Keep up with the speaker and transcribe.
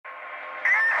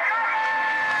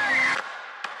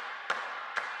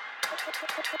Tour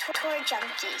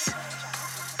Junkies.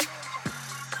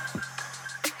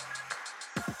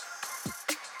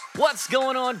 What's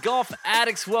going on, golf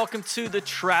addicts? Welcome to the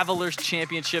Travelers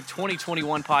Championship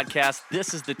 2021 podcast.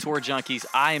 This is the Tour Junkies.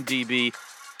 I am DB,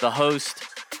 the host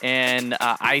and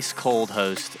ice-cold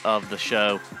host of the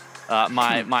show.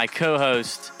 My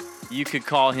co-host, you could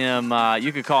call him Pat.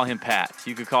 You could call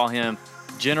him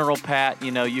General Pat.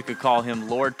 You could call him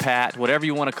Lord Pat. Whatever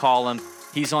you want to call him.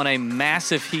 He's on a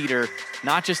massive heater,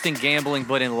 not just in gambling,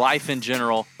 but in life in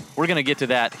general. We're going to get to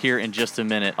that here in just a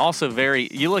minute. Also,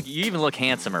 you even look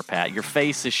handsomer, Pat. Your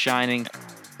face is shining.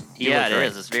 Yeah, it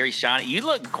is. It's very shiny. You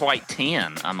look quite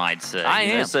tan, I might say. I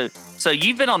am. So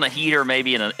you've been on the heater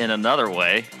maybe in another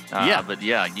way. Yeah. But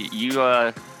yeah,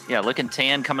 you looking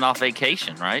tan coming off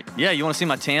vacation, right? Yeah, you want to see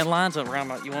my tan lines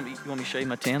around you want me to show you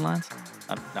my tan lines?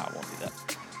 No, I won't do that.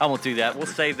 I won't do that. We'll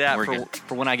save that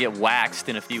for when I get waxed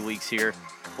in a few weeks here.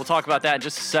 We'll talk about that in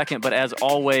just a second, but as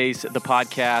always, the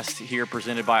podcast here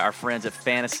presented by our friends at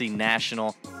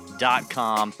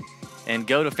FantasyNational.com. And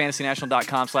go to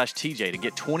FantasyNational.com/TJ to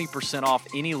get 20% off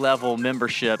any level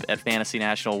membership at Fantasy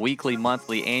National, weekly,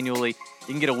 monthly, annually. You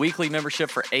can get a weekly membership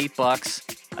for $8.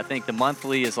 I think the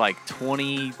monthly is like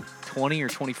 $20 or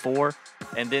 $24.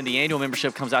 And then the annual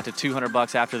membership comes out to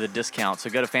 $200 after the discount.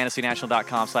 So go to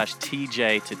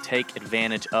FantasyNational.com/TJ to take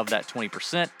advantage of that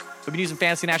 20%. We've been using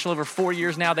Fantasy National over 4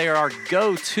 years now. They are our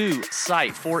go-to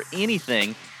site for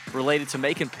anything related to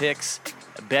making picks,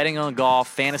 betting on golf,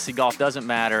 fantasy golf, doesn't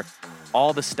matter.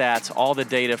 All the stats, all the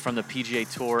data from the PGA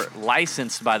Tour,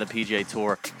 licensed by the PGA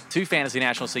Tour to Fantasy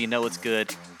National so you know it's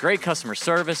good. Great customer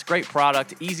service, great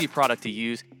product, easy product to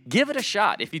use. Give it a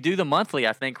shot. If you do the monthly,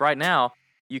 I think right now,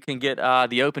 you can get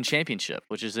the Open Championship,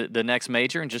 which is the next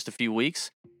major in just a few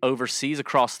weeks, overseas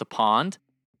across the pond.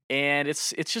 And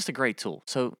it's just a great tool.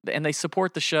 So, and they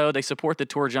support the show, they support the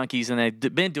Tour Junkies, and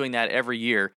they've been doing that every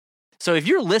year. So if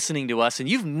you're listening to us and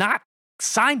you've not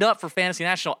signed up for Fantasy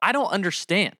National, I don't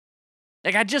understand.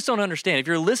 I just don't understand. If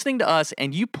you're listening to us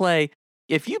and if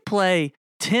you play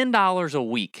 $10 a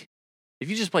week, if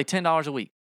you just play $10 a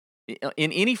week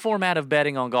in any format of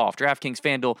betting on golf, DraftKings,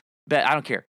 FanDuel, bet, I don't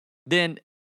care, then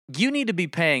you need to be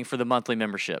paying for the monthly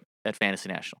membership at Fantasy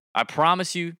National. I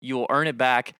promise you will earn it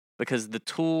back because the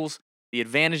tools, the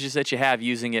advantages that you have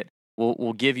using it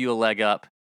will give you a leg up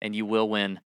and you will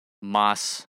win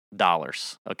Moss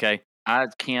dollars, okay? I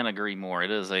can't agree more. It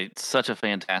is such a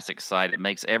fantastic site. It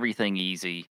makes everything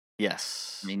easy.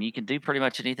 Yes. I mean, you can do pretty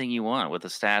much anything you want with the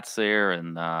stats there,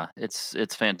 and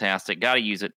it's fantastic. Got to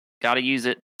use it.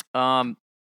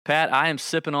 Pat, I am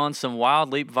sipping on some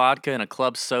Wild Leap vodka and a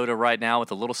club soda right now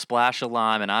with a little splash of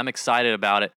lime, and I'm excited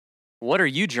about it. What are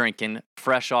you drinking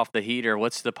fresh off the heater?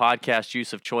 What's the podcast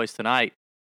juice of choice tonight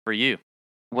for you?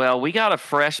 Well, we got a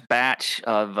fresh batch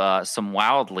of some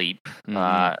Wild Leap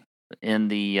in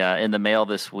the mail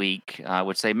this week,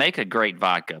 which they make a great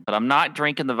vodka. But I'm not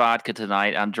drinking the vodka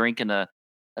tonight. I'm drinking a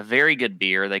very good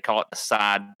beer. They call it the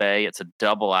Side Bay. It's a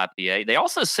double IPA. They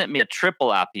also sent me a triple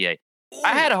IPA. Ooh.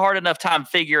 I had a hard enough time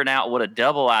figuring out what a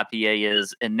double IPA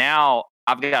is, and now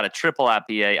I've got a triple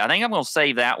IPA. I think I'm going to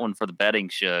save that one for the betting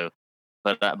show,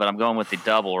 but I'm going with the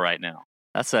double right now.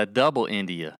 That's a double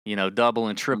India, double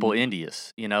and triple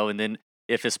Indias, and then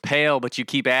if it's pale, but you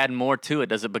keep adding more to it,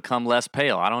 does it become less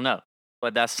pale? I don't know,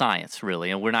 but that's science,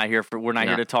 really, and we're not here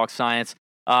to talk science.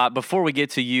 Before we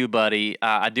get to you, buddy,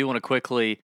 I do want to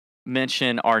quickly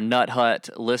mention our Nut Hut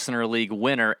Listener League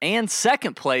winner and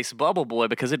second place Bubble Boy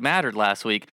because it mattered last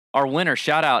week. Our winner,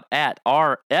 shout out at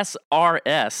our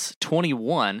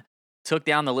SRS21, took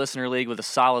down the Listener League with a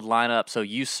solid lineup. So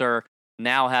you, sir,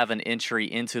 now have an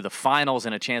entry into the finals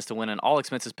and a chance to win an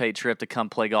all-expenses-paid trip to come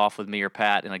play golf with me or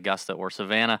Pat in Augusta or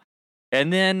Savannah.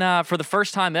 And then for the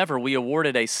first time ever, we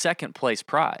awarded a second-place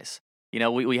prize.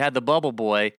 We had the Bubble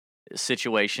Boy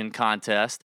situation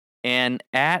contest, and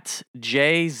at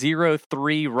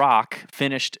J03Rock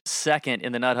finished second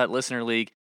in the Nut Hut Listener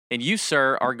League. And you,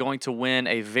 sir, are going to win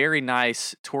a very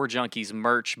nice Tour Junkies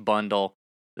merch bundle,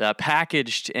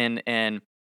 packaged and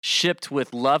shipped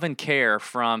with love and care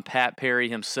from Pat Perry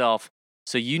himself.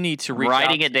 So you need to reach out. I'm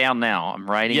writing it down now.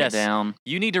 It down.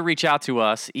 You need to reach out to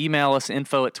us. Email us,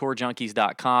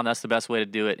 info@tourjunkies.com. That's the best way to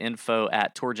do it,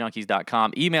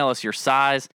 info@tourjunkies.com. Email us your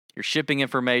size, your shipping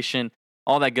information,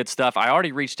 all that good stuff. I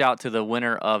already reached out to the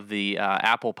winner of the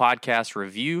Apple Podcast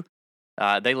review.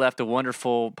 They left a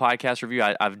wonderful podcast review.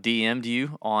 I've DM'd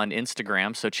you on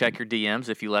Instagram, so check your DMs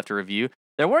if you left a review.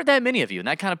 There weren't that many of you, and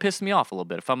that kind of pissed me off a little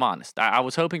bit, if I'm honest. I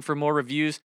was hoping for more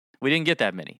reviews. We didn't get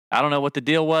that many. I don't know what the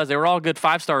deal was. They were all good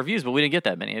 5-star reviews, but we didn't get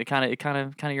that many. It kind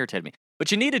of irritated me.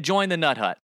 But you need to join the Nut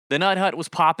Hut. The Nut Hut was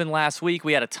popping last week.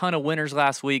 We had a ton of winners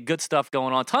last week. Good stuff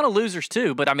going on. Ton of losers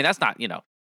too. But I mean, that's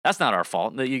not our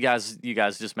fault. You guys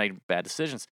just made bad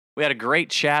decisions. We had a great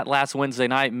chat last Wednesday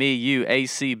night. Me, you,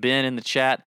 AC, Ben in the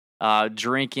chat,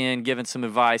 drinking, giving some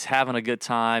advice, having a good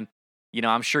time.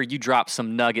 I'm sure you dropped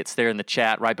some nuggets there in the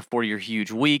chat right before your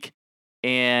huge week.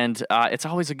 And it's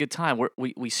always a good time.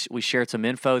 We shared some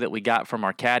info that we got from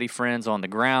our caddy friends on the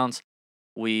grounds.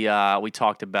 We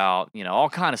talked about all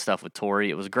kind of stuff with Tori.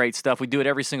 It was great stuff. We do it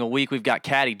every single week. We've got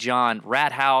caddy John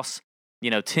Rathouse,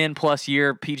 10+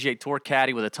 year PGA Tour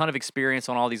caddy with a ton of experience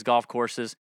on all these golf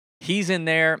courses. He's in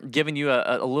there giving you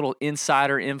a little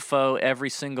insider info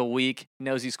every single week. He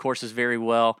knows these courses very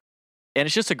well, and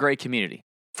it's just a great community.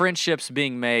 Friendships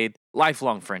being made,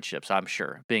 lifelong friendships, I'm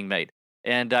sure, being made.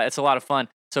 And it's a lot of fun.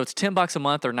 So it's $10 a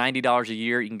month or $90 a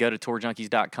year. You can go to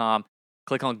tourjunkies.com,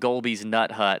 click on Golby's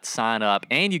Nut Hut, sign up,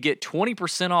 and you get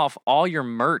 20% off all your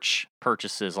merch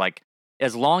purchases. Like,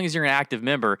 as long as you're an active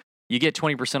member, you get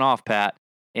 20% off, Pat.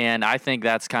 And I think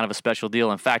that's kind of a special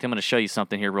deal. In fact, I'm going to show you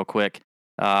something here real quick.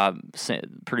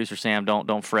 Producer Sam,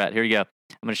 don't fret. Here you go.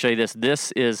 I'm going to show you this.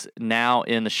 This is now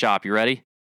in the shop. You ready?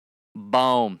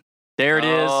 Boom. There it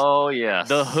is. Oh, yes.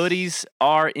 The hoodies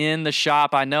are in the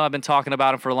shop. I know I've been talking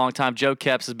about them for a long time. Joe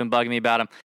Kepps has been bugging me about them.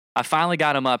 I finally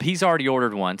got them up. He's already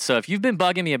ordered one. So if you've been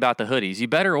bugging me about the hoodies, you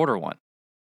better order one.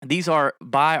 These are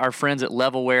by our friends at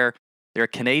Levelwear. They're a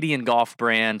Canadian golf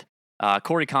brand.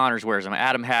 Corey Connors wears them.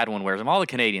 Adam Hadwin wears them. All the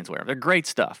Canadians wear them. They're great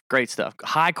stuff. Great stuff.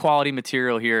 High quality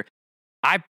material here.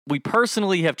 We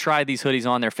personally have tried these hoodies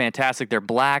on. They're fantastic. They're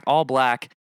black, all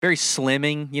black, very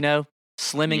slimming,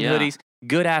 hoodies.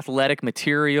 Good athletic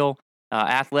material,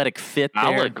 athletic fit there.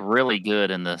 I look really good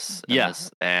in this.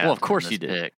 Yes. Ad, well, of course you do.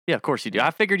 Pick. Yeah, of course you do.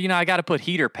 I figured, I got to put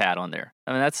heater pad on there.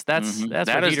 I mean, that's that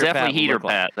what is definitely heater pad.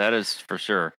 pad. That is for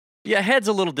sure. Yeah, head's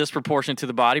a little disproportionate to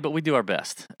the body, but we do our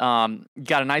best. Got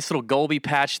a nice little Golby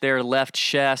patch there, left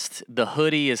chest. The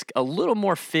hoodie is a little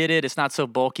more fitted. It's not so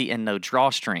bulky, and no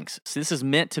drawstrings. So this is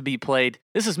meant to be played.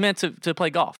 This is meant to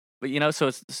play golf. But so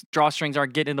drawstrings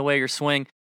aren't getting in the way of your swing.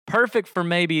 Perfect for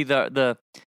maybe the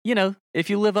if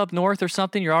you live up north or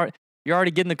something, you're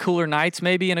already getting the cooler nights.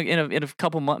 Maybe in a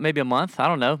couple months, maybe a month. I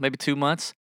don't know, maybe 2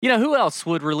 months. Who else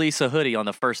would release a hoodie on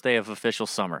the first day of official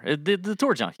summer? The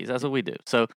Tour Junkies. That's what we do.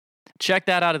 So check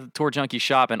that out at the Tour Junkie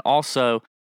shop. And also,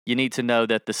 you need to know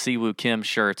that the Siwoo Kim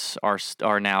shirts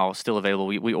are now still available.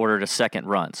 We ordered a second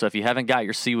run. So if you haven't got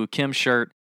your Siwoo Kim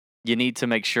shirt, you need to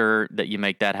make sure that you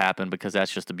make that happen, because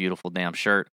that's just a beautiful damn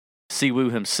shirt.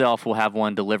 Siwoo himself will have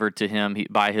one delivered to him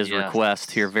by his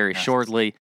request here very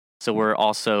shortly. So we're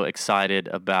also excited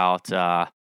about that.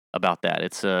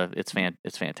 It's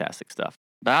fantastic stuff.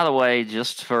 By the way,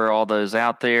 just for all those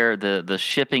out there, the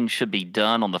shipping should be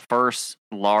done on the first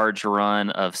large run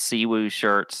of Siwoo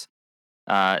shirts.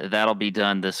 That'll be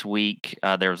done this week.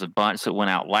 There was a bunch that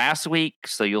went out last week,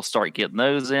 so you'll start getting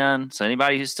those in. So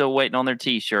anybody who's still waiting on their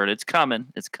T-shirt, it's coming,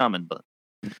 but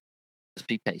just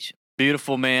be patient.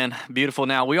 Beautiful, man. Beautiful.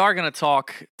 Now, we are going to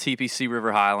talk TPC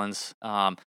River Highlands.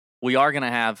 We are going to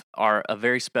have a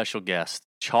very special guest,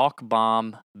 Chalk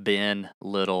Bomb Ben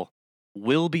Little,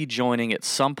 will be joining at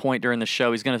some point during the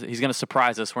show. He's gonna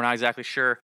surprise us. We're not exactly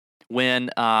sure when,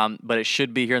 but it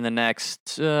should be here in the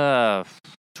next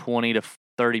 20 to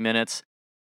 30 minutes.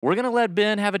 We're going to let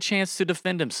Ben have a chance to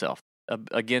defend himself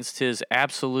against his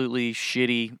absolutely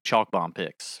shitty Chalk Bomb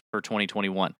picks for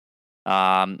 2021.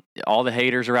 All the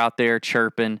haters are out there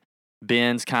chirping.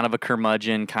 Ben's kind of a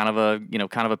curmudgeon, kind of a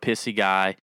pissy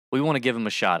guy. We want to give him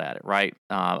a shot at it, right?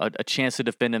 A chance to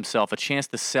defend himself, a chance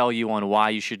to sell you on why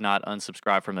you should not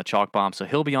unsubscribe from the Chalk Bomb. So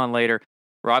he'll be on later.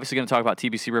 We're obviously going to talk about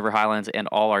TPC River Highlands and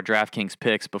all our DraftKings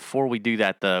picks. Before we do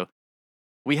that, though,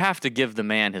 we have to give the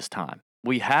man his time.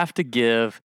 We have to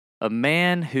give a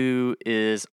man who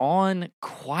is on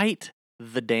quite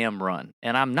the damn run.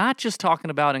 And I'm not just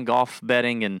talking about in golf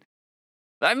betting and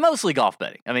mostly golf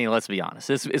betting. I mean, let's be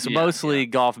honest. It's mostly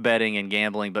golf betting and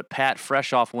gambling. But Pat,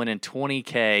 fresh off winning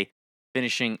 $20K,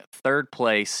 finishing third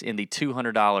place in the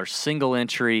 $200 single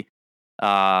entry.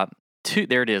 There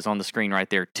it is on the screen right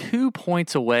there. 2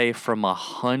 points away from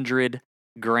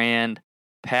 $100,000.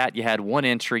 Pat, you had one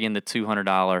entry in the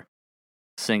 $200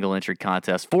 single entry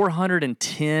contest.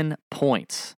 410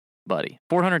 points, buddy.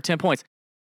 410 points.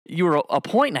 You were a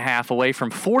point and a half away from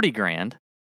 $40,000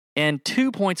 and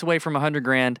 2 points away from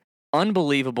 $100,000.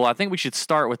 Unbelievable. I think we should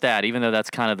start with that, even though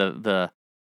that's kind of that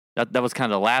was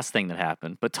kind of the last thing that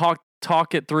happened. But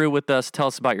talk it through with us. Tell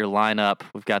us about your lineup.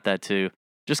 We've got that too.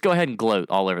 Just go ahead and gloat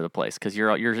all over the place because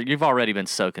you've already been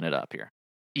soaking it up here.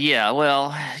 Yeah,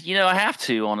 well, I have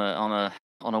to on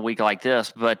a week like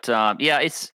this, but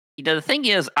it's The thing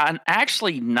is, I'm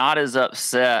actually not as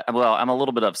upset. Well, I'm a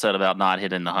little bit upset about not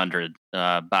hitting the 100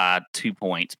 by 2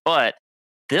 points, but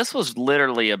this was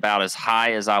literally about as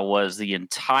high as I was the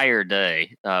entire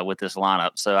day with this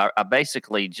lineup. So I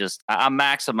basically I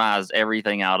maximized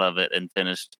everything out of it and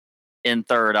finished in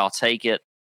third. I'll take it.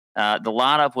 The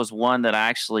lineup was one that I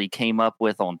actually came up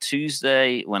with on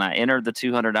Tuesday when I entered the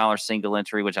 $200 single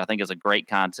entry, which I think is a great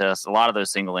contest. A lot of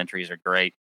those single entries are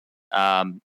great.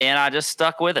 And I just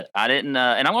stuck with it. I didn't,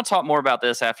 and I'm going to talk more about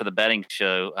this after the betting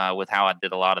show with how I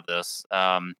did a lot of this.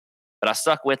 But I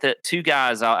stuck with it. Two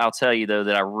guys, I'll tell you though,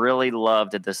 that I really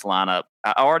loved at this lineup.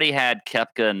 I already had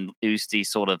Koepka and Usti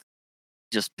sort of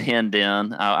just pinned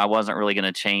in. I wasn't really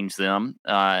going to change them.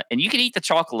 And you can eat the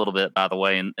chalk a little bit, by the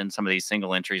way, in some of these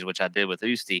single entries, which I did with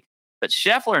Usti. But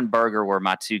Scheffler and Berger were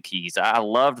my two keys. I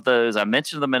loved those. I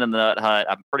mentioned them in the Nut Hut,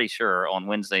 I'm pretty sure, on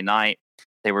Wednesday night.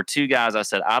 They were two guys I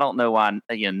said, I don't know why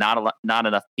not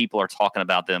enough people are talking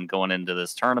about them going into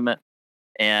this tournament.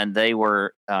 And they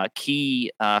were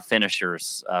key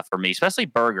finishers for me, especially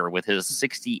Berger with his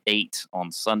 68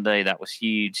 on Sunday. That was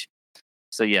huge.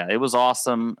 So, yeah, it was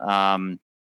awesome.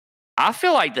 I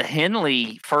feel like the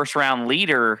Henley first round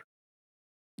leader.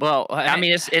 Well, I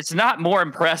mean, it's not more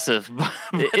impressive. But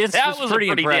that was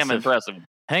pretty damn impressive.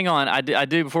 Hang on, I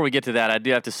do. Before we get to that, I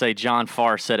do have to say John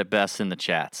Farr said it best in the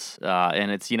chats,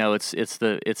 and it's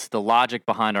the logic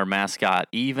behind our mascot.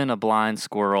 Even a blind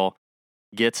squirrel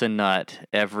gets a nut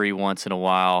every once in a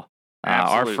while.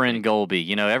 Our friend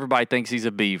Golby, everybody thinks he's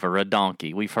a beaver, a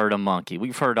donkey. We've heard a monkey.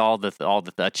 We've heard all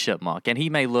the chipmunk, and he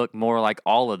may look more like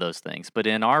all of those things. But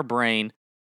in our brain,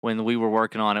 when we were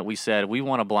working on it, we said we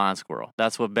want a blind squirrel.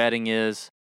 That's what betting is.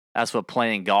 That's what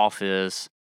playing golf is.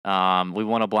 We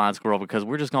want a blind squirrel because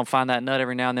we're just going to find that nut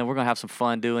every now and then. We're going to have some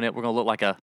fun doing it. We're going to look like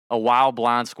a wild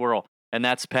blind squirrel. And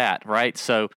that's Pat, right?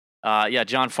 So, yeah,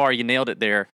 John Farr, you nailed it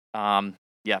there.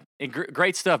 Yeah,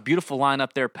 great stuff. Beautiful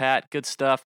lineup there, Pat. Good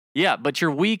stuff. Yeah, but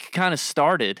your week kind of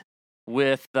started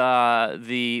with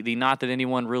the Not That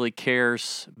Anyone Really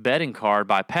Cares betting card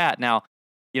by Pat. Now,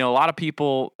 a lot of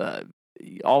people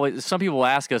some people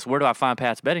ask us, where do I find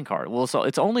Pat's betting card? Well, so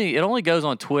it only goes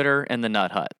on Twitter and the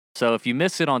Nut Hut. So if you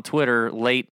miss it on Twitter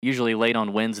usually late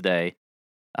on Wednesday,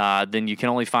 then you can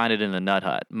only find it in the Nut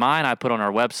Hut. Mine I put on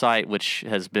our website, which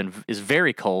is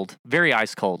very cold, very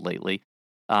ice cold lately.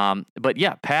 But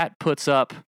yeah, Pat puts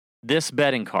up this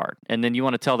betting card, and then you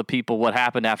want to tell the people what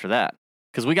happened after that,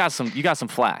 because you got some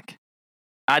flack.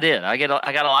 I did. I got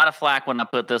a lot of flack when I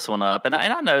put this one up, and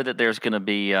I know that there's going to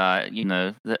be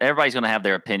everybody's going to have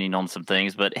their opinion on some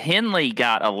things, but Henley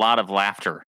got a lot of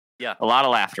laughter. Yeah, a lot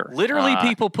of laughter. Literally,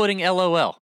 people putting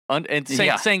LOL and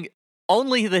saying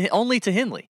only to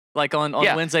Henley, like on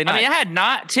Wednesday night. I mean,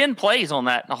 I had 10 plays on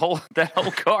that whole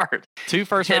card. 2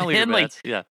 first round leader bets.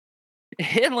 Yeah,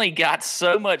 Henley got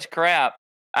so much crap.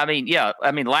 I mean,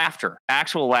 laughter,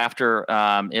 actual laughter.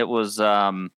 It was,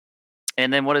 and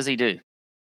then what does he do?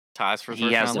 Ties for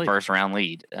he has the first round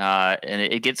lead, and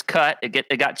it gets cut.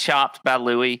 It got chopped by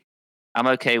Louis. I'm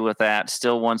okay with that.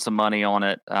 Still won some money on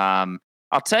it.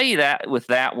 I'll tell you that with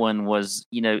that one was,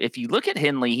 if you look at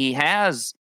Henley, he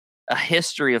has a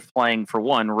history of playing, for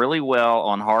one, really well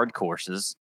on hard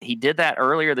courses. He did that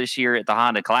earlier this year at the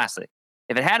Honda Classic.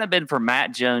 If it hadn't been for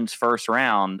Matt Jones' first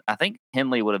round, I think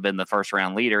Henley would have been the first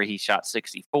round leader. He shot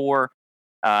 64.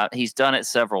 He's done it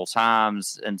several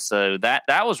times. And so that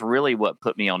was really what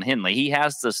put me on Henley. He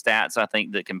has the stats, I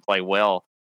think, that can play well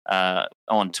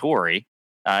on Torrey.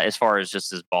 As far as just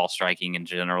his ball striking in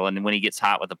general, and when he gets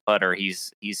hot with a putter, he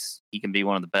can be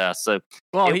one of the best. So,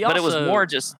 but it was more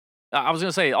just. I was going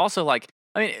to say also,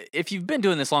 if you've been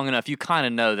doing this long enough, you kind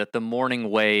of know that the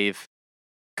morning wave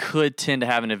could tend to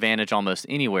have an advantage almost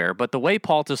anywhere. But the way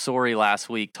Paul Tesori last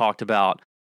week talked about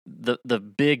the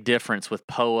big difference with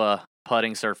POA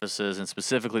putting surfaces and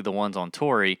specifically the ones on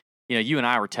Torrey, you and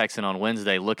I were texting on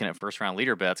Wednesday looking at first round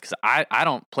leader bets because I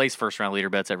don't place first round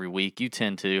leader bets every week. You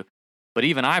tend to. But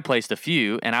even I placed a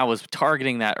few, and I was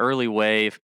targeting that early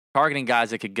wave, targeting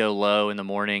guys that could go low in the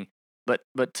morning.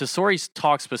 But Tesori's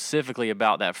talked specifically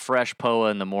about that fresh POA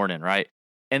in the morning, right?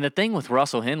 And the thing with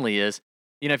Russell Henley is,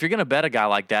 if you're going to bet a guy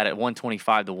like that at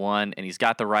 125-1 and he's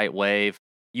got the right wave,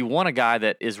 you want a guy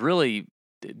that is really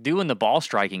doing the ball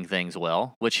striking things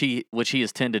well, which he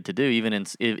has tended to do even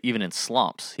in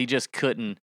slumps. He just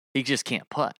can't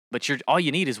putt. But all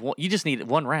you need is you just need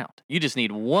one round. You just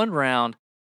need one round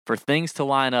for things to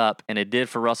line up, and it did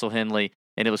for Russell Henley,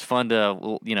 and it was fun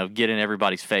to get in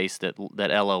everybody's face that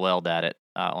LOL'd at it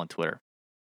on Twitter.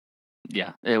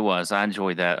 Yeah, it was. I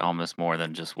enjoyed that almost more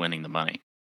than just winning the money.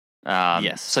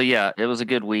 Yes. So yeah, it was a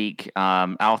good week.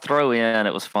 I'll throw in.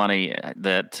 It was funny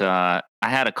that I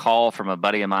had a call from a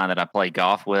buddy of mine that I play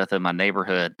golf with in my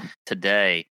neighborhood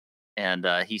today, and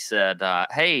he said,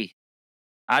 "Hey,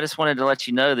 I just wanted to let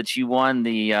you know that you won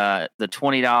the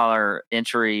 $20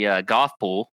 entry golf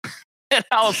pool." And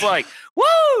I was like,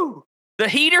 "Woo!" The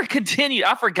heater continued.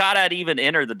 I forgot I'd even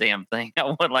entered the damn thing. I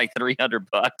won like $300.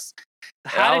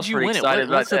 How did you win it?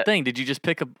 What's the thing? Did you just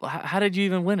pick a? How did you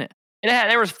even win it?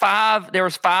 There was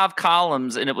five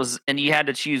columns, and you had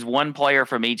to choose one player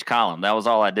from each column. That was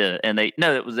all I did. And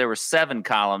there were 7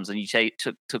 columns, and you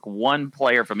took one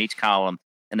player from each column,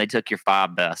 and they took your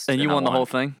 5 best. And you won the whole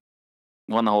thing.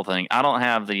 Won the whole thing. I don't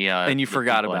have the. And you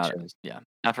forgot about it. Yeah,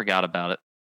 I forgot about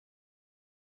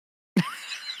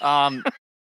it.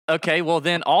 Okay. Well,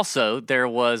 then also there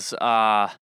was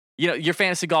your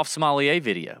fantasy golf sommelier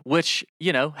video, which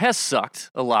has sucked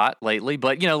a lot lately.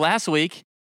 But last week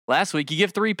you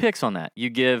give 3 picks on that. You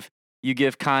give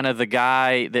kind of the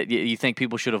guy that you think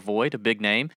people should avoid, a big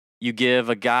name. You give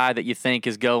a guy that you think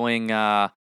is going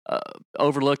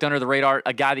overlooked under the radar,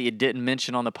 a guy that you didn't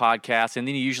mention on the podcast, and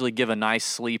then you usually give a nice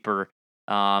sleeper,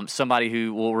 somebody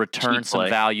who will return some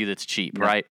value that's cheap,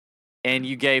 right? And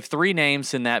you gave 3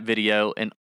 names in that video,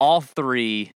 and all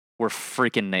 3 were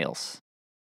freaking nails.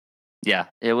 Yeah,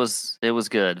 it was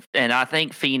good, and I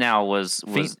think Finau was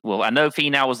well. I know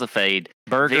Finau was the fade.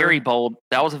 Berger. Very bold.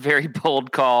 That was a very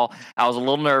bold call. I was a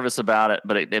little nervous about it,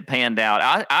 but it panned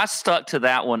out. I stuck to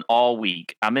that one all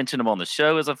week. I mentioned him on the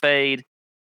show as a fade.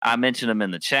 I mentioned him in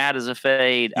the chat as a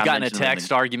fade. You got in a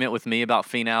text argument with me about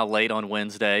Finau late on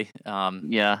Wednesday.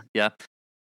 Yeah.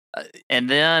 And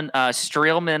then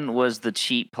Streelman was the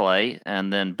cheap play,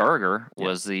 and then Berger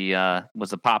was the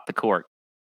pop the cork.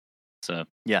 So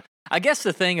yeah, I guess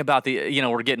the thing about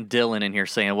we're getting Dylan in here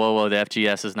saying, whoa, the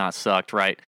FGS has not sucked,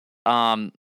 right?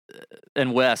 And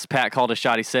Wes, Pat called a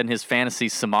shot. He said in his fantasy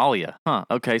Somalia. Huh?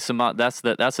 Okay,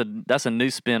 that's a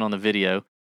new spin on the video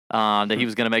that he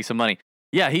was going to make some money.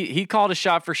 Yeah, he called a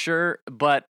shot for sure,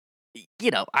 but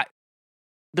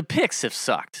the picks have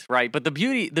sucked, right? But the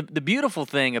beautiful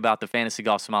thing about the fantasy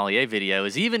golf sommelier video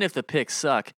is even if the picks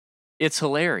suck, it's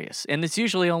hilarious. And it's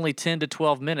usually only 10 to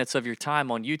 12 minutes of your time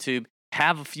on YouTube.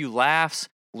 Have a few laughs,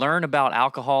 learn about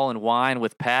alcohol and wine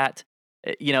with Pat.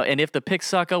 And if the picks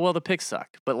suck, oh, well, the picks suck.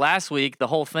 But last week, the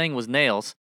whole thing was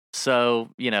nails. So,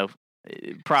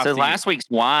 props So to last week's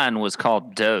wine was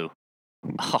called dough.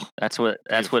 Oh, that's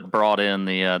what brought in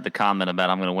the comment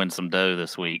about I'm going to win some dough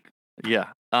this week.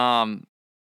 Yeah.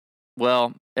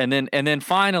 Well, and then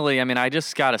finally, I mean, I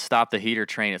just got to stop the heater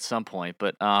train at some point.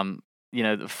 But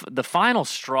the final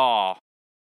straw,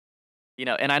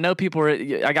 and I know people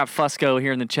I got Fusco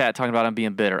here in the chat talking about him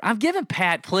being bitter. I've given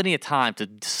Pat plenty of time to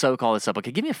soak all this up.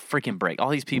 Okay, give me a freaking break. All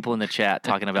these people in the chat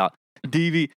talking about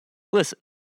DV. Listen,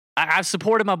 I've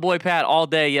supported my boy Pat all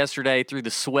day yesterday through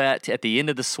the sweat. At the end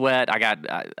of the sweat,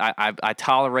 I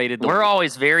tolerated. We're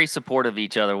always very supportive of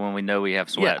each other when we know we have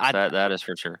sweat. Yeah, that is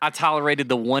for sure. I tolerated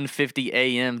the 1:50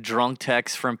 a.m. drunk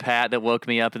text from Pat that woke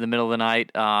me up in the middle of the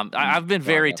night. I've been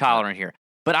very tolerant here,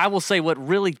 but I will say what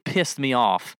really pissed me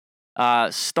off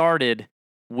started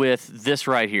with this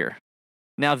right here.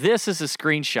 Now, this is a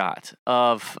screenshot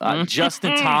of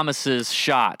Justin Thomas's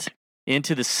shot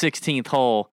into the 16th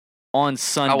hole on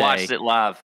Sunday. I watched it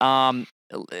live.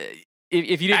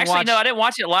 If you didn't no, I didn't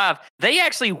watch it live. They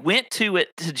actually went to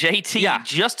JT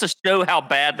just to show how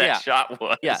bad that shot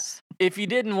was. Yes. Yeah. If you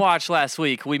didn't watch last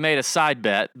week, we made a side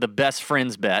bet. The Best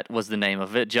Friends Bet was the name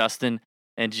of it. Justin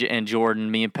and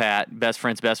Jordan, me and Pat, best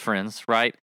friends,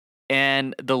 right?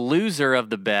 And the loser of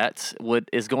the bet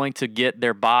is going to get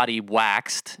their body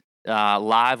waxed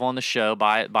live on the show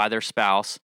by their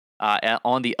spouse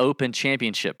on the Open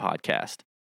Championship podcast.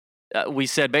 We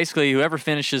said basically whoever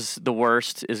finishes the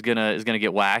worst is gonna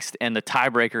get waxed, and the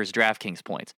tiebreaker is DraftKings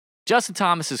points. Justin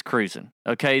Thomas is cruising.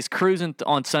 Okay, he's cruising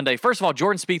on Sunday. First of all,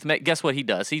 Jordan Spieth. Guess what he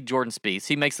does? Jordan Spieth.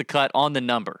 He makes the cut on the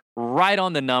number, right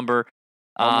on the number,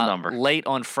 late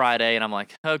on Friday, and I'm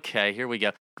like, okay, here we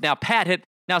go. Now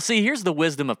here's the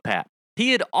wisdom of Pat.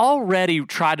 He had already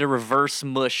tried to reverse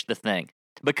mush the thing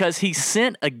because he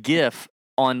sent a GIF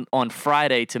on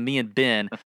Friday to me and Ben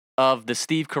of the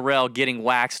Steve Carell getting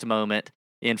waxed moment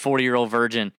in 40-Year-Old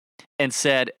Virgin and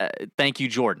said, thank you,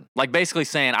 Jordan. Like basically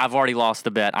saying, I've already lost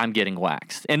the bet. I'm getting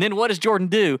waxed. And then what does Jordan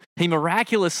do? He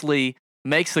miraculously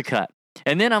makes the cut.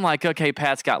 And then I'm like, okay,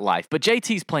 Pat's got life. But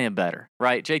JT's playing better,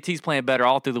 right? JT's playing better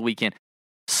all through the weekend.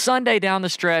 Sunday down the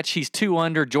stretch, he's 2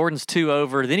 under. Jordan's 2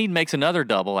 over. Then he makes another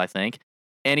double, I think.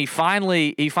 And he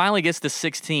finally gets to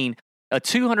 16. A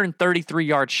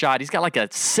 233-yard shot. He's got like a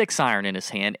 6-iron in his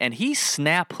hand, and he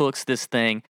snap hooks this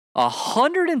thing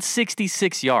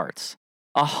 166 yards.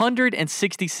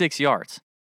 166 yards.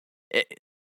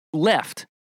 Left.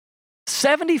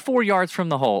 74 yards from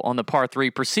the hole on the par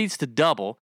 3, proceeds to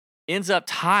double, ends up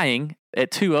tying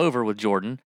at 2 over with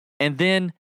Jordan, and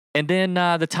then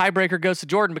the tiebreaker goes to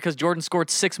Jordan because Jordan scored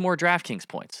 6 more DraftKings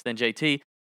points than JT.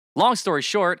 Long story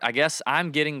short, I guess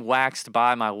I'm getting waxed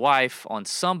by my wife on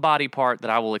some body part that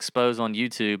I will expose on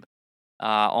YouTube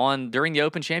during the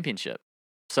Open Championship.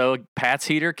 So Pat's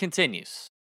heater continues.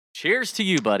 Cheers to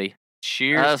you, buddy.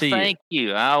 Cheers to you. Thank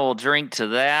you. I will drink to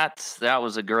that. That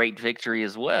was a great victory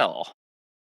as well.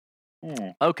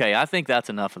 Okay, I think that's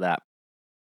enough of that.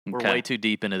 We're way too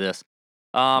deep into this.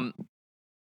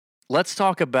 Let's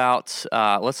talk about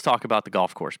the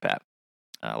golf course, Pat.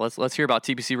 Let's hear about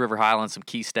TPC River Highlands, some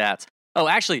key stats. Oh,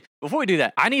 actually, before we do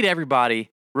that, I need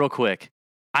everybody real quick.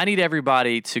 I need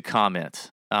everybody to comment.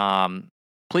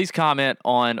 Please comment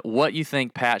on what you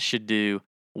think Pat should do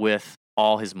with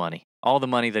all his money, all the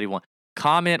money that he wants.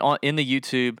 Comment in the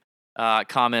YouTube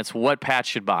comments what Pat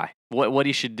should buy, what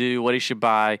he should do, what he should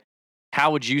buy.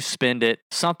 How would you spend it?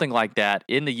 Something like that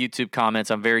in the YouTube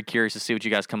comments. I'm very curious to see what you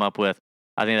guys come up with.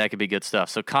 I think that could be good stuff.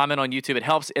 So comment on YouTube. It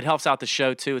helps out the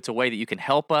show too. It's a way that you can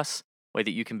help us, a way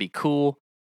that you can be cool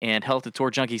and help the Tour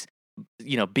Junkies,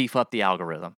 beef up the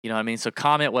algorithm. You know what I mean? So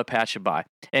comment what Pat should buy.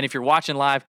 And if you're watching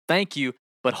live, thank you,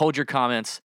 but hold your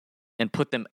comments and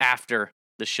put them after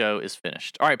the show is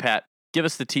finished. All right, Pat, give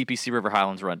us the TPC River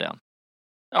Highlands rundown.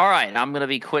 All right, I'm going to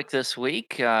be quick this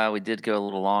week. We did go a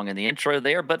little long in the intro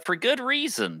there, but for good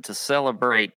reason, to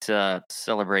celebrate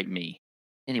me.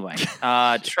 Anyway,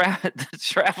 the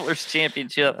Travelers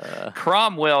Championship,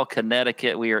 Cromwell,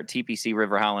 Connecticut. We are at TPC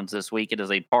River Highlands this week. It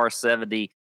is a par 70,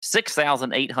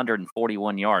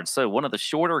 6,841 yards. So one of the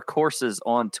shorter courses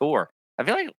on tour. I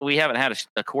feel like we haven't had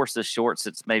a course this short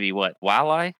since maybe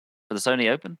Waialae for the Sony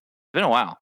Open. It's been a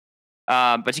while.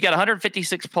 But you got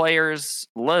 156 players,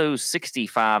 low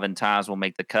 65 in ties will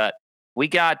make the cut. We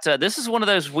got, this is one of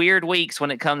those weird weeks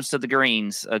when it comes to the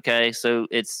greens, okay? So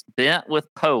it's bent with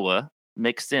POA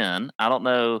mixed in. I don't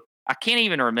know. I can't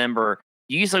even remember.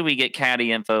 Usually we get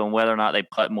caddy info on whether or not they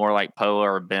putt more like POA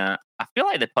or bent. I feel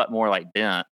like they putt more like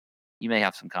bent. You may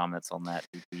have some comments on that,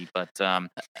 DP, but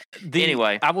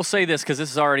anyway, I will say this because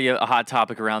this is already a hot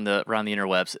topic around the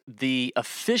interwebs. The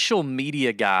official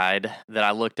media guide that I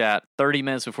looked at 30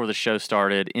 minutes before the show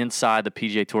started inside the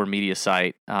PGA Tour media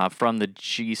site from the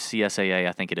GCSAA,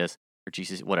 I think it is, or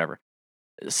GCC, whatever,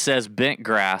 says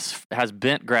has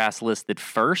bent grass listed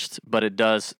first, but it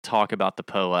does talk about the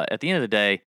POA. At the end of the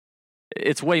day,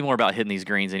 it's way more about hitting these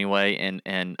greens anyway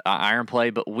and iron play,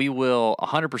 but we will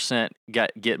 100%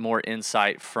 get more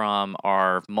insight from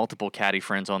our multiple caddy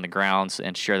friends on the grounds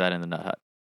and share that in the Nut Hut.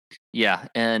 Yeah,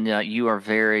 and you are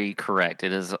very correct.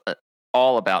 It is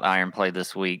all about iron play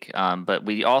this week, but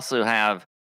we also have,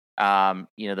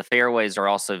 the fairways are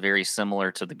also very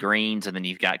similar to the greens, and then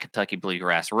you've got Kentucky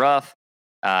Bluegrass Rough.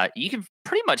 You can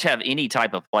pretty much have any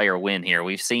type of player win here.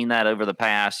 We've seen that over the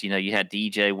past. You had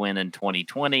DJ win in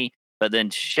 2020. But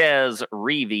then Chez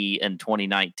Reavie in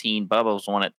 2019, Bubba's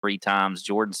won it 3 times.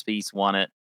 Jordan Spieth won it,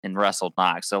 and Russell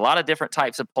Knox. So a lot of different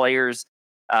types of players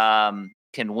can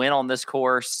win on this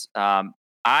course.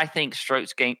 I think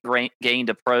strokes gained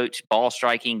approach, ball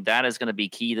striking, that is going to be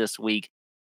key this week.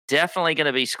 Definitely going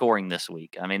to be scoring this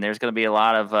week. I mean, there's going to be a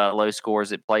lot of low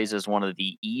scores. It plays as one of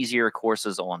the easier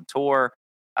courses on tour.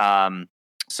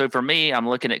 So for me, I'm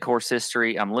looking at course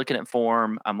history. I'm looking at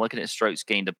form. I'm looking at strokes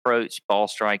gained approach, ball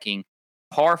striking,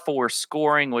 par 4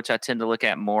 scoring, which I tend to look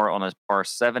at more on a par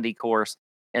 70 course,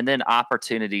 and then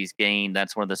opportunities gained.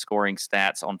 That's one of the scoring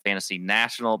stats on Fantasy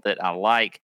National that I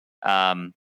like.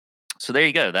 So there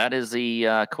you go. That is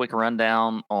the quick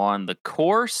rundown on the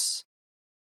course.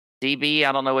 DB,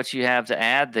 I don't know what you have to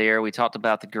add there. We talked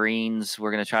about the greens.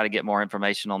 We're going to try to get more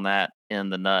information on that in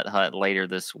the Nut Hut later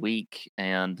this week.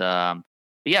 And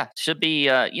yeah, should be,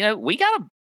 we got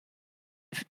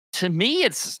to me,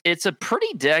 it's a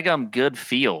pretty daggum good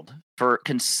field for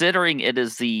considering it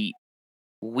is the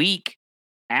week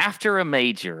after a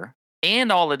major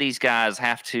and all of these guys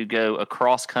have to go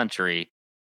across country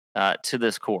to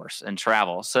this course and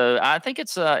travel. So I think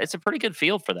it's a pretty good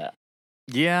field for that.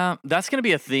 Yeah, that's going to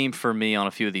be a theme for me on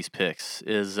a few of these picks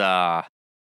is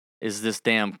this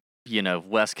damn,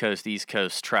 West Coast, East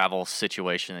Coast travel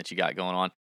situation that you got going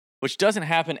on, which doesn't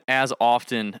happen as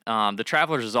often. The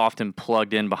Travelers is often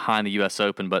plugged in behind the U.S.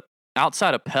 Open, but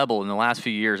outside of Pebble in the last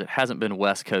few years, it hasn't been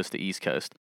West Coast to East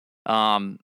Coast.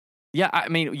 Yeah, I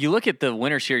mean, you look at the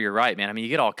winners here, you're right, man. I mean, you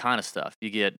get all kind of stuff.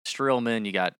 You get Streelman,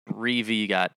 you got Reavie, you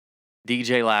got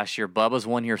DJ last year. Bubba's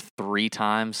won here 3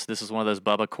 times. This is one of those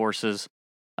Bubba courses.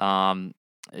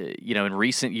 In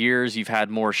recent years, you've had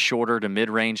more shorter to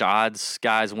mid-range odds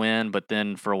guys win, but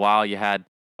then for a while you had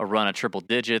a run of triple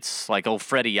digits, like old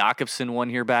Freddie Jakobsen won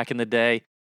here back in the day.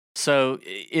 So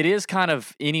it is kind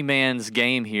of any man's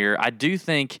game here. I do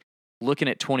think looking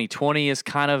at 2020 is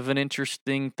kind of an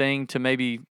interesting thing to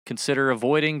maybe consider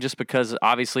avoiding, just because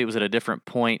obviously it was at a different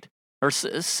point, or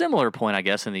a similar point, I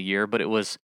guess, in the year, but it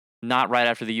was not right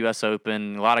after the U.S.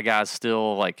 Open. A lot of guys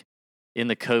still like in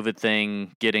the COVID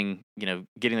thing, getting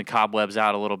the cobwebs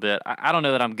out a little bit. I don't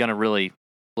know that I'm going to really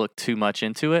look too much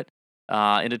into it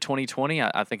into 2020.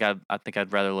 I think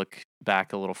I'd rather look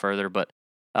back a little further, but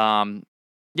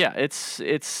yeah,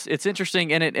 it's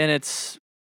interesting, and it's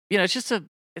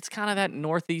it's kind of that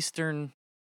northeastern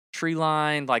tree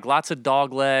line, like lots of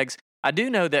dog legs. I do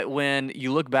know that when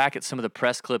you look back at some of the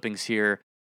press clippings here,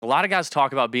 a lot of guys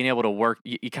talk about being able to work.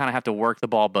 You kind of have to work the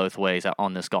ball both ways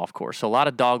on this golf course. So a lot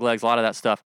of dog legs, a lot of that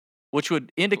stuff, which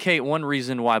would indicate one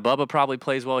reason why Bubba probably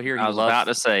plays well here. I was about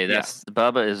to say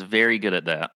Bubba is very good at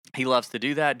that. He loves to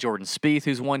do that. Jordan Spieth,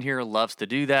 who's won here, loves to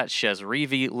do that. Chez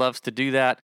Reavie loves to do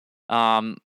that.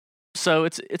 So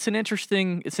it's an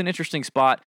interesting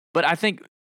spot. But I think,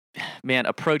 man,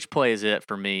 approach play is it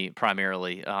for me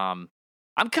primarily. I'm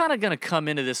kind of going to come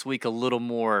into this week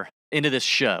into this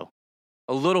show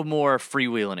a little more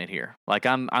freewheeling it here. Like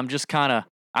I'm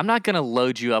not going to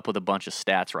load you up with a bunch of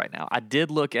stats right now. I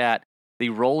did look at the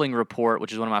rolling report,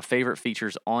 which is one of my favorite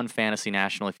features on Fantasy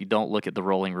National. If you don't look at the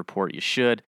rolling report, you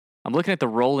should. I'm looking at the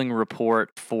rolling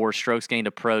report for strokes gained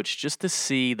approach just to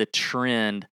see the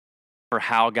trend for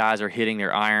how guys are hitting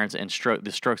their irons and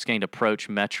the strokes gained approach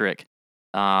metric.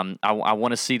 I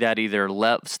want to see that either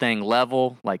staying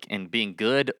level, like and being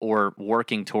good, or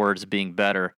working towards being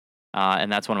better.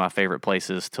 And that's one of my favorite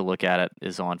places to look at it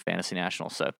is on Fantasy National.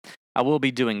 So I will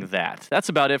be doing that. That's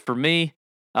about it for me.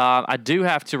 I do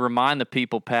have to remind the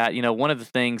people, Pat, one of the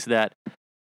things that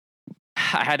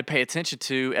I had to pay attention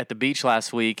to at the beach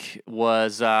last week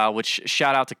was, which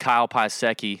shout out to Kyle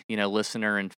Piasecki,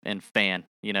 listener and fan,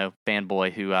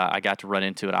 fanboy who I got to run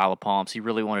into at Isle of Palms. He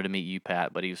really wanted to meet you,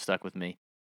 Pat, but he was stuck with me.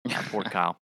 Poor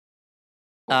Kyle.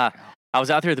 I was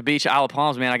out there at the beach at Isle of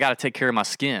Palms, man. I got to take care of my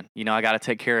skin. I got to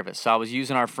take care of it. So I was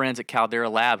using our friends at Caldera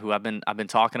Lab, who I've been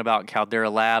talking about. Caldera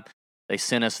Lab, they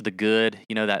sent us the good,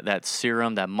 that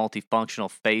serum, that multifunctional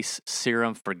face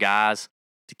serum for guys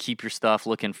to keep your stuff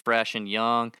looking fresh and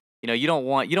young. You don't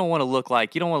want to look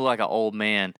like an old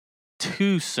man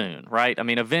too soon, right? I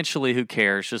mean, eventually, who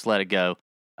cares? Just let it go.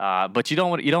 But you don't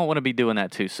want to be doing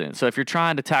that too soon. So if you're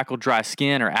trying to tackle dry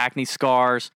skin or acne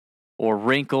scars or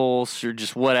wrinkles or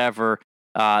just whatever,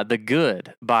 the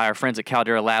good by our friends at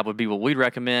Caldera Lab would be what we'd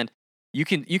recommend. You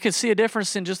can see a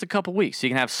difference in just a couple weeks. You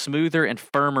can have smoother and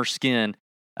firmer skin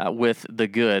with the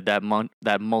good, that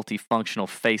multifunctional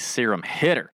face serum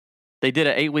hitter. They did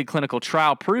an 8-week clinical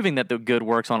trial proving that the good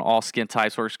works on all skin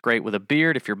types, works great with a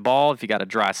beard, if you're bald, if you got a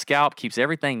dry scalp, keeps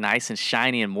everything nice and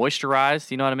shiny and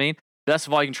moisturized. You know what I mean? Best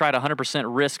of all, you can try it 100%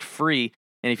 risk-free,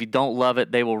 and if you don't love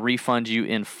it, they will refund you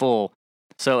in full.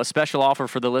 So a special offer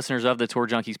for the listeners of the Tour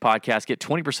Junkies podcast. Get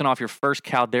 20% off your first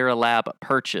Caldera Lab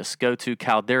purchase. Go to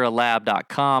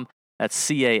calderalab.com. That's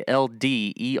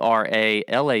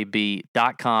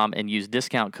CALDERALAB.com and use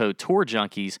discount code Tour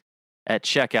Junkies at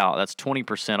checkout. That's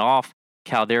 20% off.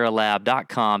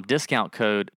 calderalab.com. Discount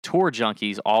code Tour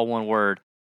Junkies, all one word.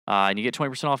 And you get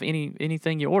 20% off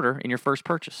anything you order in your first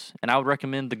purchase. And I would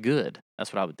recommend the good.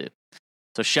 That's what I would do.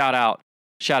 So shout out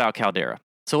Caldera.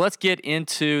 So let's get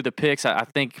into the picks. I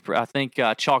think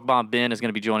Chalk Bomb Ben is going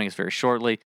to be joining us very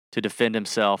shortly to defend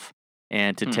himself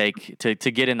and to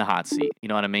get in the hot seat. You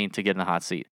know what I mean? To get in the hot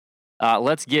seat.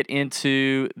 Let's get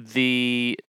into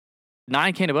the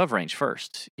 9K and above range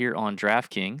first here on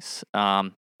DraftKings.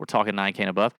 We're talking 9K and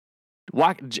above.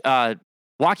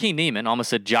 Joaquin Niemann, almost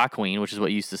said Jacqueline, which is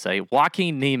what you used to say.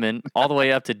 Joaquin Niemann all the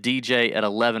way up to DJ at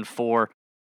 11-4.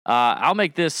 I'll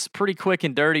make this pretty quick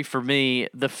and dirty for me.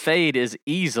 The fade is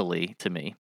easily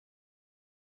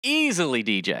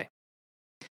DJ.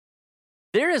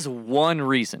 There is one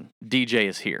reason DJ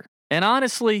is here. And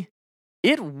honestly,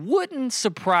 it wouldn't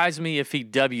surprise me if he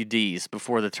WDs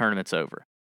before the tournament's over.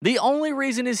 The only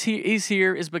reason he's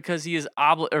here is because he is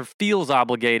feels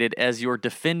obligated as your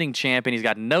defending champion. He's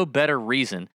got no better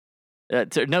reason,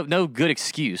 no good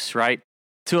excuse, right,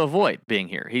 to avoid being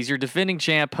here. He's your defending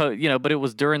champ, but it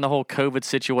was during the whole COVID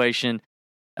situation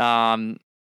last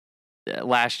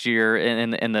year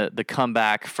and the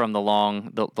comeback from the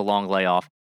long layoff.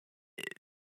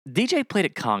 DJ played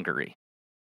at Congaree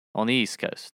on the East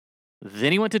Coast.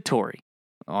 Then he went to Torrey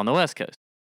on the West Coast.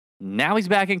 Now he's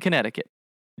back in Connecticut.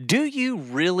 Do you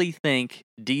really think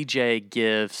DJ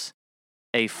gives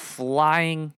a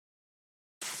flying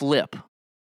flip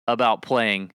about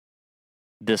playing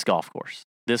this golf course,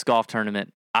 this golf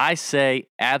tournament? I say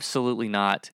absolutely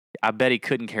not. I bet he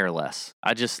couldn't care less.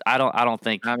 I don't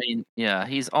think. I mean, yeah,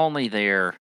 he's only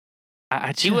there.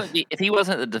 He would be, if he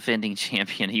wasn't the defending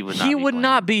champion, he would not. He be would playing.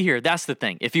 not be here. That's the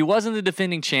thing. If he wasn't the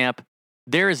defending champ,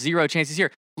 there is zero chance he's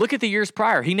here. Look at the years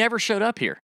prior. He never showed up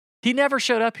here. He never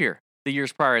showed up here the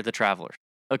years prior at the Travelers.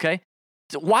 Okay?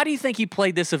 So why do you think he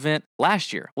played this event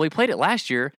last year? Well, he played it last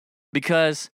year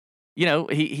because, you know,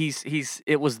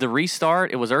 it was the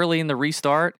restart. It was early in the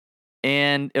restart.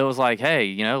 And it was like, hey,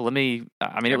 you know,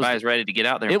 everybody's ready to get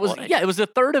out there. It was the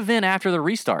third event after the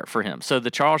restart for him. So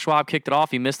the Charles Schwab kicked it off.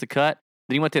 He missed the cut.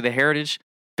 Then he went to the Heritage,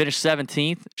 finished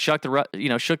 17th, shook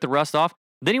the rust off.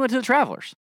 Then he went to the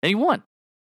Travelers and he won.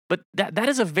 But that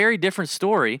is a very different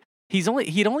story. He'd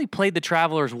only played the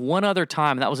Travelers one other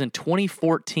time, and that was in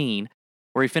 2014,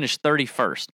 where he finished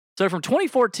 31st. So from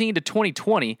 2014 to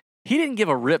 2020, he didn't give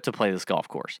a rip to play this golf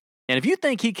course. And if you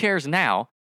think he cares now,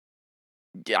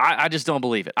 I just don't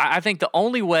believe it. I think the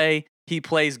only way he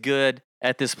plays good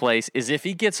at this place is if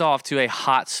he gets off to a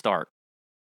hot start.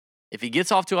 If he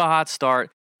gets off to a hot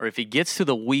start, or if he gets to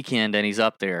the weekend and he's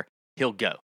up there, he'll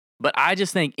go. But I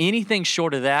just think anything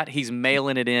short of that, he's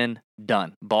mailing it in,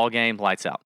 done. Ball game, lights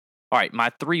out. All right,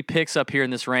 my 3 picks up here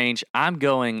in this range. I'm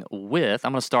going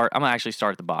to actually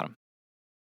start at the bottom.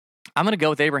 I'm going to go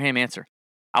with Abraham Ancer.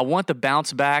 I want the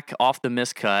bounce back off the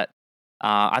miscut.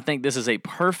 I think this is a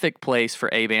perfect place for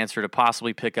Abe Ancer to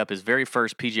possibly pick up his very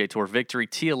first PGA Tour victory,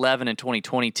 T11 in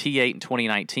 2020, T8 in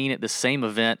 2019 at the same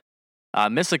event.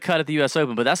 Missed a cut at the U.S.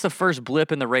 Open, but that's the first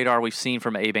blip in the radar we've seen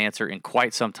from Abe Ancer in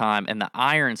quite some time, and the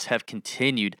irons have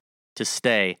continued to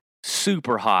stay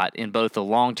super hot in both the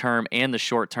long term and the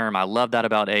short term. I love that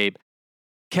about Abe.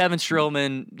 Kevin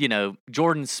Streelman,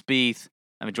 Jordan Spieth.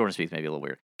 Jordan Spieth may be a little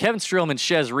weird. Kevin Streelman,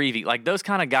 Chez Reavie, like those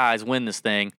kind of guys win this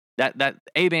thing. That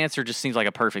Abe Ancer just seems like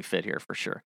a perfect fit here for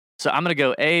sure. So I'm going to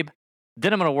go Abe.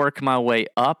 Then I'm going to work my way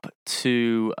up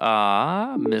to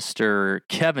Mr.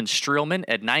 Kevin Streelman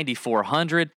at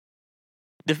 9,400.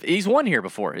 He's won here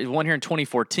before. He won here in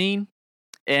 2014.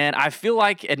 And I feel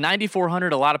like at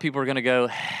 9,400, a lot of people are going to go,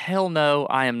 hell no,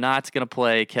 I am not going to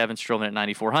play Kevin Streelman at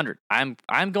 9,400. I'm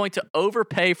going to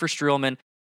overpay for Streelman,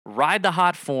 ride the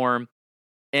hot form,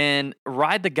 and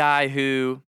ride the guy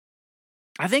who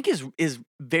I think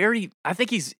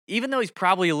he's, even though he's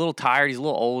probably a little tired, he's a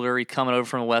little older, he's coming over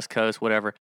from the West Coast,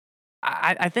 whatever.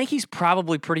 I think he's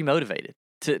probably pretty motivated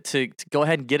to go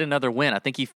ahead and get another win. I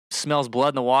think he smells blood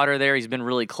in the water there. He's been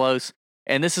really close.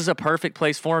 And this is a perfect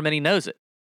place for him, and he knows it.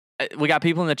 We got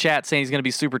people in the chat saying he's going to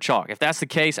be super chalk. If that's the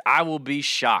case, I will be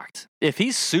shocked. If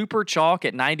he's super chalk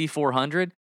at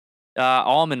 9,400,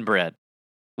 almond bread,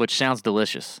 which sounds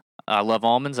delicious. I love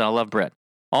almonds and I love bread.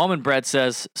 Almond bread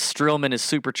says Streelman is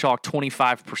super chalk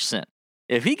 25%.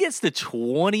 If he gets to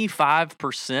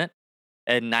 25%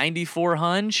 at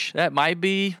 9,400, that might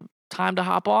be time to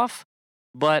hop off.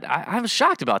 But I'm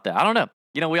shocked about that. I don't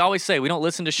know. We always say we don't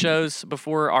listen to shows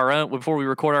before we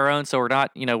record our own, so we're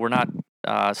not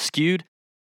skewed.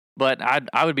 But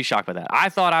I would be shocked by that. I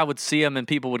thought I would see him and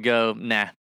people would go, nah,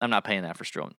 I'm not paying that for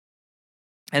Streelman.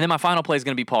 And then my final play is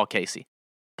going to be Paul Casey.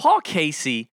 Paul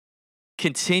Casey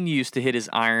continues to hit his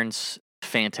irons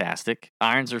fantastic.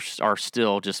 Irons are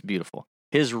still just beautiful.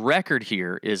 His record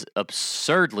here is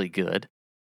absurdly good.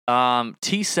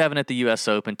 T7 at the U.S.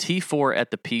 Open, T4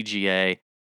 at the PGA.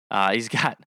 He's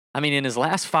got, in his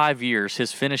last 5 years,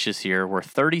 his finishes here were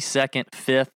 32nd,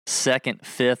 5th, 2nd,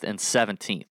 5th, and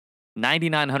 17th.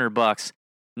 $9,900.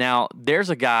 Now, there's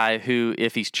a guy who,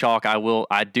 if he's chalk,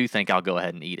 I do think I'll go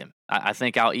ahead and eat him. I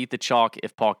think I'll eat the chalk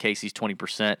if Paul Casey's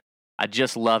 20%. I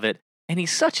just love it. And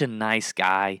he's such a nice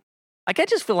guy. I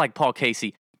just feel like Paul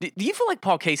Casey. Do you feel like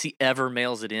Paul Casey ever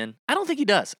mails it in? I don't think he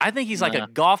does. I think he's like a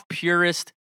golf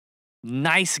purist,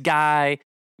 nice guy,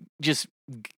 just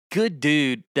good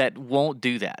dude that won't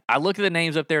do that. I look at the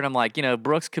names up there and I'm like,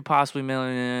 Brooks could possibly mail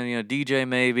it in, DJ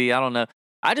maybe. I don't know.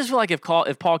 I just feel like if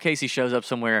Paul Casey shows up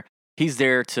somewhere, he's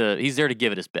there to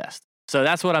give it his best. So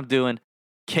that's what I'm doing.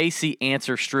 Casey,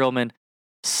 Ancer, Streelman.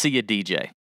 See ya, DJ.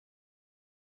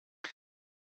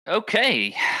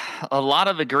 Okay, a lot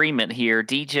of agreement here.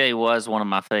 DJ was one of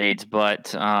my fades,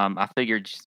 but I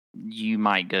figured you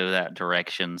might go that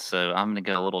direction, so I'm going to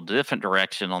go a little different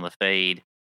direction on the fade,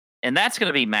 and that's going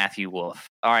to be Matthew Wolff.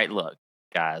 All right, look,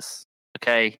 guys,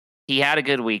 okay, he had a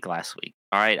good week last week.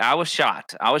 All right, I was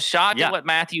shocked. At what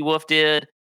Matthew Wolff did.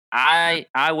 I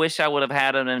wish I would have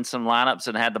had him in some lineups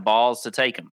and had the balls to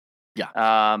take him.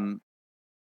 Yeah.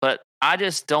 But I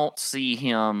just don't see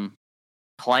him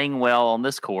playing well on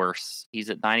this course.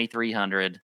 He's at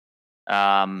 9,300.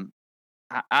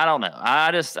 I don't know.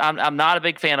 I'm not a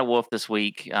big fan of Wolf this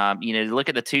week. Look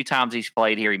at the 2 times he's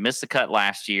played here. He missed the cut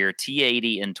last year,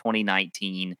 T80 in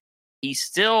 2019. He's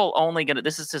still only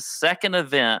this is his second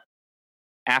event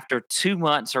after 2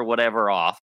 months or whatever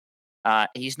off.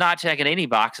 He's not checking any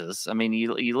boxes. I mean,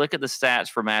 you look at the stats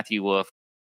for Matthew Wolff.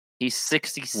 He's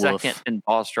 62nd in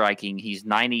ball striking. He's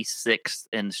 96th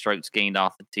in strokes gained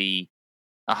off the tee,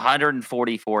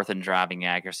 144th in driving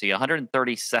accuracy,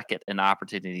 132nd in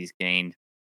opportunities gained.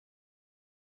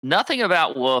 Nothing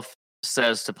about Wolff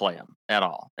says to play him at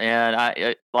all.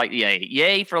 And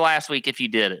yay for last week if you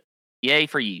did it. Yay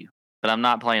for you. But I'm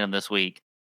not playing him this week.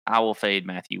 I will fade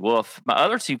Matthew Wolff. My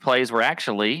other 2 plays were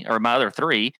my other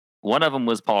 3. One of them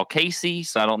was Paul Casey,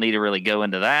 so I don't need to really go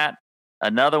into that.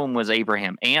 Another one was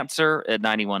Abraham Answer at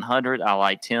 9,100. I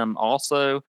liked him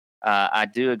also. I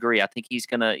do agree. I think he's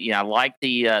going to, I like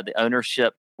the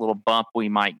ownership little bump we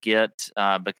might get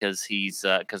because he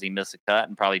missed a cut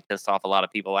and probably pissed off a lot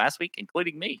of people last week,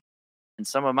 including me in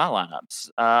some of my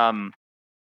lineups.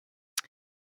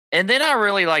 And then I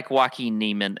really like Joaquin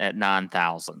Niemann at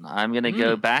 9,000. I'm going to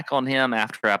go back on him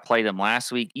after I played him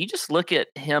last week. You just look at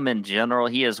him in general.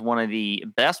 He is one of the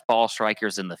best ball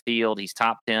strikers in the field. He's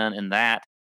top 10 in that.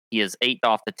 He is 8th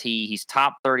off the tee. He's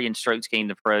top 30 in strokes gained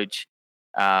approach,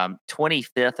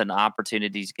 25th in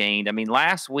opportunities gained. I mean,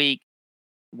 last week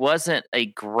wasn't a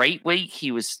great week.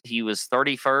 He was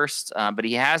 31st, but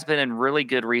he has been in really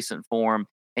good recent form.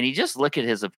 And you just look at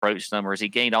his approach numbers. He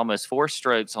gained almost 4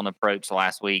 strokes on approach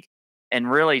last week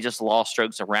and really just lost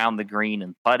strokes around the green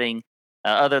and putting.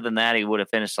 Other than that, he would have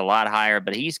finished a lot higher.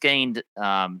 But he's gained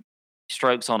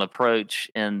strokes on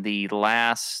approach in the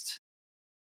last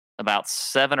about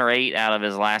 7 or 8 out of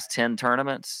his last 10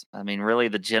 tournaments. I mean, really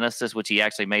the Genesis, which he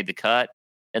actually made the cut,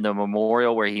 and the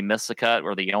Memorial where he missed the cut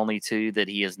were the only 2 that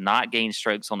he has not gained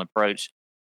strokes on approach.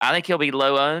 I think he'll be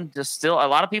low owned. Just still, a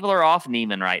lot of people are off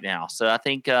Niemann right now. So I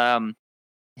think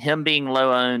him being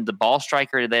low owned, the ball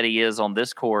striker that he is on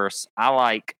this course, I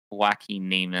like Joaquin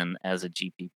Niemann as a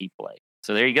GPP play.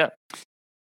 So there you go.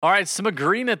 All right, some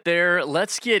agreement there.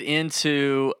 Let's get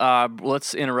into,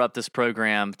 let's interrupt this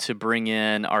program to bring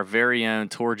in our very own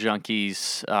Tour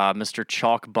Junkies, Mr.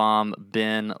 Chalk Bomb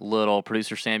Ben Little.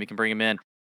 Producer Sam, you can bring him in.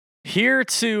 Here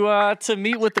to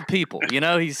meet with the people.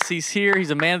 He's here.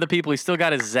 He's a man of the people. He's still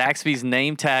got his Zaxby's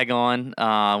name tag on,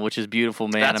 which is beautiful,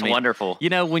 man. That's wonderful.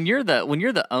 When you're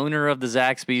the owner of the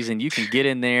Zaxby's and you can get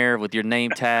in there with your name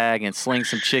tag and sling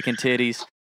some chicken titties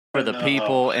for the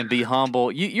people and be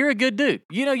humble, you're a good dude.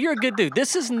 You're a good dude.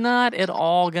 This is not at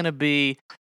all going to be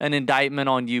an indictment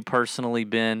on you personally,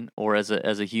 Ben, or as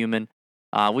a human.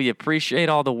 We appreciate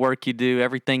all the work you do,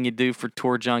 everything you do for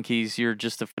Tour Junkies. You're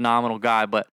just a phenomenal guy,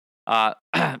 but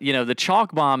the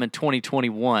Chalk Bomb in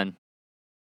 2021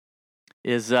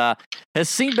 has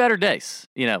seen better days.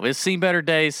 It's seen better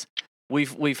days. We've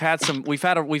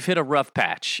hit a rough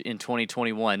patch in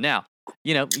 2021. Now,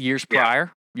 years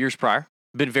prior,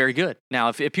 been very good. Now,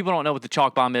 if people don't know what the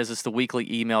Chalk Bomb is, it's the weekly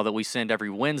email that we send every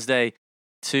Wednesday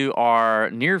to our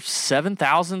near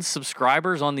 7,000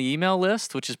 subscribers on the email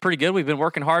list, which is pretty good. We've been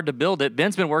working hard to build it.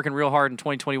 Ben's been working real hard in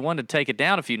 2021 to take it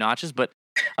down a few notches, but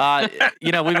we've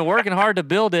been working hard to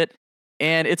build it,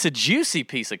 and it's a juicy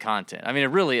piece of content. I mean,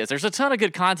 it really is. There's a ton of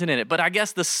good content in it, but I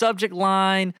guess the subject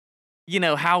line,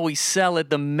 how we sell it,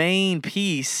 the main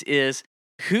piece is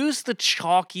who's the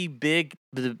chalky big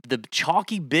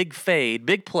fade,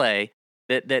 big play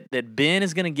that Ben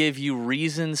is going to give you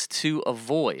reasons to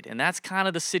avoid, and that's kind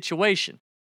of the situation.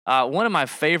 One of my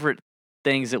favorite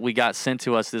things that we got sent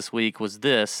to us this week was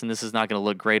this, and this is not going to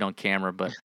look great on camera,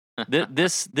 but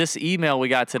this email we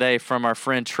got today from our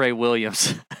friend Trey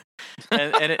Williams,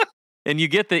 and you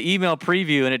get the email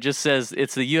preview, and it just says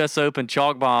it's the U.S. Open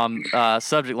Chalk Bomb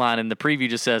subject line, and the preview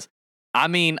just says, I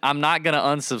mean, I'm not going to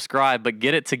unsubscribe, but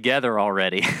get it together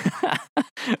already.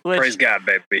 Praise God,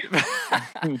 baby.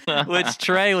 Which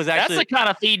Trey was actually... That's the kind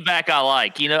of feedback I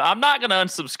like. I'm not going to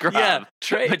unsubscribe,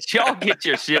 but y'all get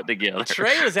your shit together.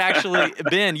 Trey was actually...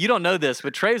 Ben, you don't know this,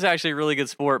 but Trey was actually a really good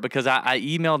sport because I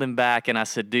emailed him back and I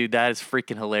said, dude, that is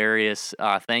freaking hilarious.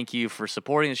 Thank you for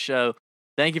supporting the show.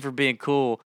 Thank you for being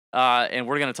cool. And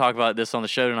we're going to talk about this on the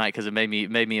show tonight because it made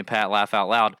me and Pat laugh out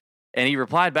loud. And he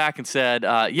replied back and said,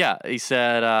 he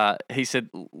said,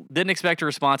 didn't expect a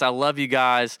response. I love you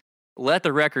guys. Let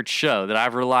the record show that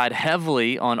I've relied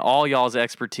heavily on all y'all's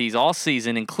expertise all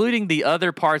season, including the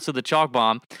other parts of the Chalk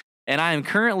Bomb. And I am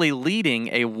currently leading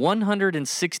a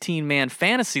 116-man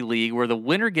fantasy league where the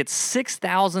winner gets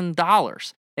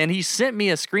 $6,000. And he sent me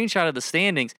a screenshot of the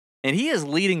standings, and he is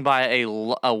leading by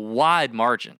a wide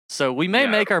margin. So we may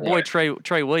make our boy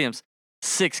Trey Williams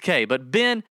 $6K. But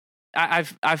Ben,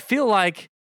 I feel like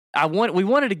we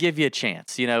wanted to give you a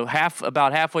chance.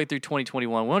 About halfway through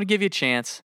 2021, we want to give you a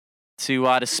chance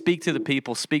to speak to the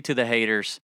people, speak to the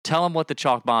haters, tell them what the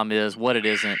chalk bomb is, what it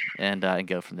isn't, and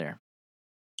go from there.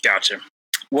 Gotcha.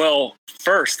 Well,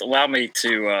 first, allow me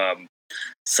to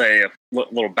say a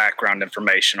little background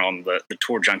information on the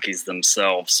Tour Junkies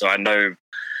themselves. So I know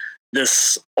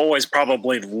this always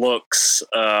probably looks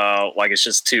like it's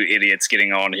just two idiots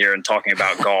getting on here and talking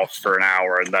about golf for an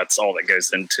hour, and that's all that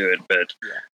goes into it. But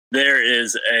there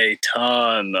is a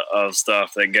ton of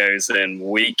stuff that goes in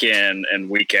and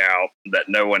week out that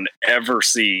no one ever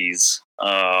sees.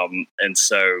 And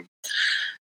so,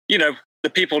 the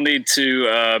people need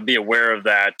to be aware of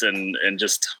that and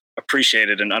just appreciate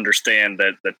it and understand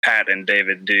that Pat and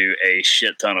David do a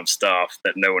shit ton of stuff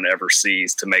that no one ever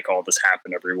sees to make all this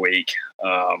happen every week.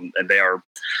 And they are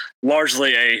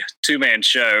largely a two-man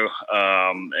show.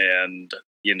 And,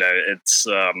 it's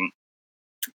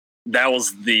that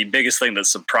was the biggest thing that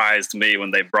surprised me when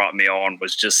they brought me on,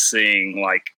 was just seeing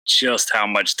just how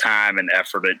much time and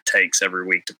effort it takes every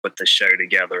week to put this show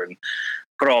together and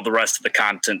put all the rest of the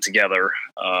content together.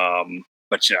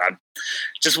 But I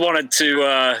just wanted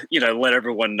to, let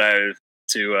everyone know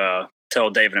to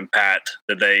tell David and Pat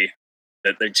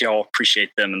that y'all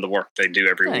appreciate them and the work they do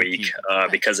every week,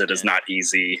 because it is not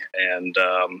easy. And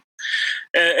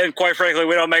quite frankly,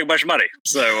 we don't make much money.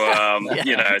 So,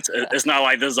 it's not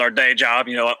like this is our day job.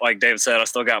 Like David said, I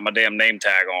still got my damn name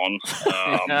tag on.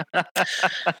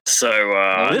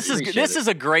 This is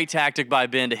a great tactic by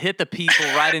Ben to hit the people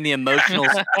right in the emotional,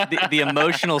 the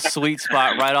emotional sweet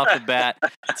spot right off the bat,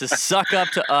 to suck up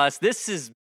to us. This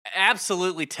is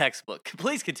absolutely textbook.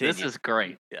 Please continue. This is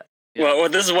great. Yeah. Well,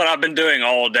 this is what I've been doing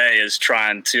all day, is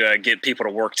trying to get people to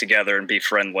work together and be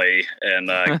friendly and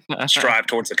strive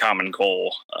towards a common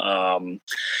goal.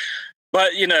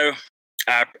 But,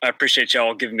 I appreciate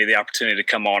y'all giving me the opportunity to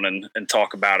come on and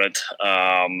talk about it.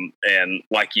 And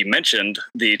like you mentioned,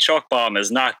 the chalk bomb is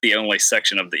not the only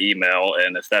section of the email.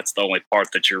 And if that's the only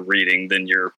part that you're reading, then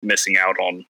you're missing out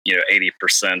on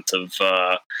 80%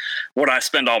 of what I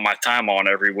spend all my time on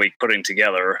every week putting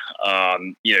together.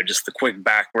 Just the quick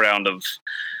background of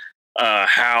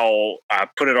how I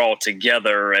put it all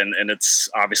together, and it's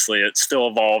still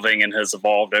evolving and has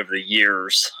evolved over the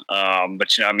years.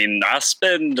 But I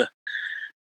spend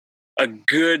a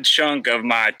good chunk of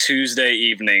my Tuesday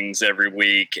evenings every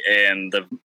week and the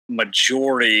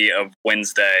majority of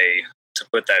Wednesday to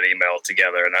put that email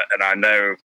together. And I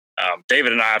know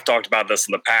David and I have talked about this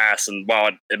in the past, and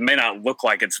while it may not look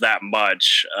like it's that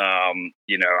much,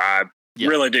 I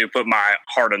really do put my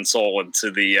heart and soul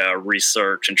into the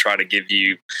research and try to give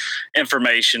you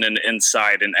information and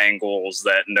insight and angles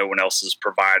that no one else is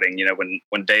providing.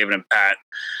 When David and Pat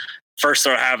first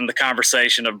started having the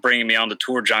conversation of bringing me on to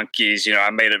Tour Junkies, I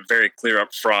made it very clear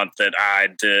up front that I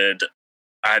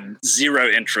had zero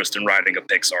interest in writing a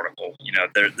picks article.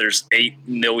 There's 8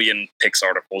 million picks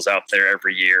articles out there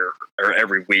every year or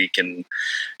every week. And,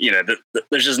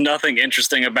 there's just nothing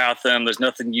interesting about them. There's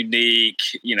nothing unique.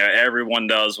 Everyone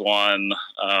does one.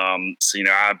 So,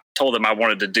 I told them I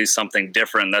wanted to do something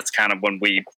different. That's kind of when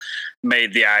we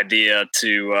made the idea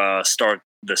to start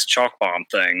this chalk bomb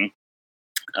thing.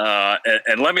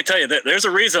 And let me tell you that there's a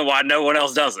reason why no one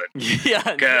else does it.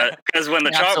 Because when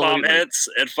the chalk bomb hits,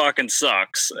 it fucking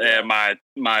sucks. And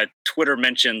my Twitter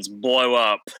mentions blow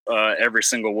up every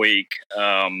single week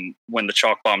when the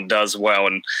chalk bomb does well.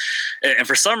 And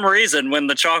for some reason, when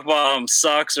the chalk bomb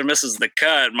sucks or misses the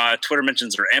cut, my Twitter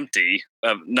mentions are empty.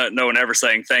 No one ever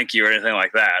saying thank you or anything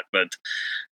like that.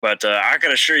 But I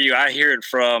can assure you, I hear it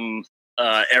from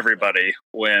everybody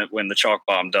when the chalk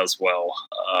bomb does well.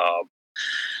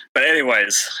 But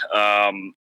anyways,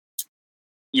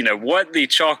 what the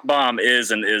chalk bomb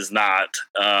is and is not.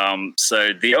 So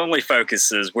the only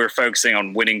focus is we're focusing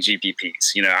on winning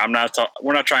GPPs.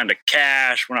 We're not trying to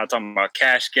cash. We're not talking about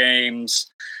cash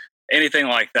games, anything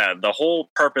like that. The whole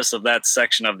purpose of that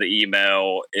section of the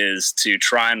email is to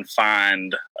try and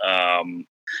find,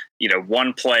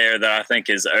 one player that I think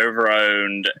is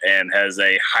overowned and has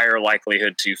a higher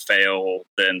likelihood to fail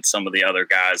than some of the other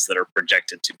guys that are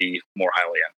projected to be more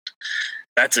highly owned.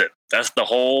 That's it. That's the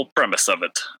whole premise of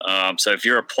it. So if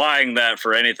you're applying that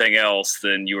for anything else,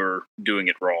 then you're doing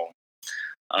it wrong.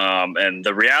 And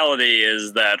the reality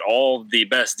is that all the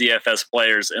best DFS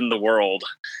players in the world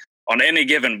on any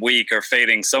given week are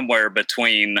fading somewhere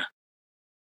between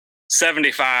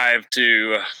 75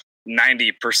 to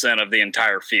 90% of the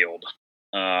entire field.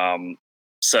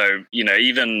 So,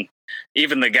 even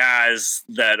even the guys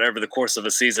that over the course of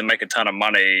a season make a ton of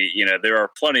money, there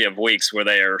are plenty of weeks where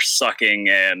they are sucking,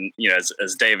 and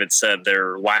as David said,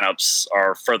 their lineups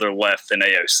are further left than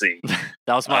AOC.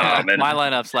 That was my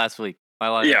lineups last week.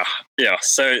 Yeah.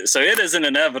 So it is an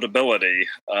inevitability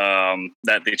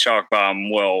that the Chalk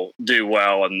Bomb will do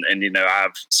well, and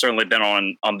I've certainly been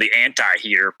on the anti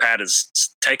here. Pat has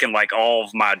taken like all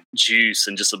of my juice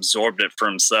and just absorbed it for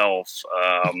himself.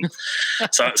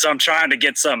 So I'm trying to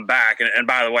get some back. And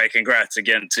by the way, congrats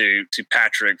again to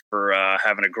Patrick for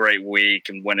having a great week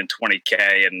and winning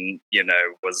 20K, and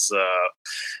was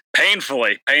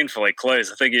painfully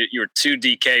close. I think you were 2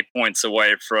 DK points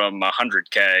away from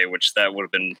 100K, which that would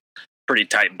have been pretty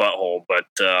tight butthole. But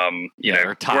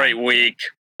great week.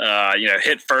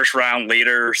 Hit first round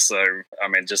leader. So I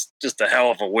mean, just a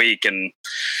hell of a week. And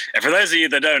for those of you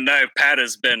that don't know, Pat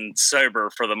has been sober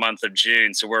for the month of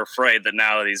June, so we're afraid that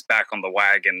now that he's back on the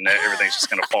wagon, everything's just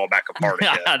going to fall back apart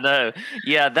again. I know.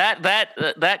 Yeah,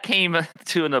 that came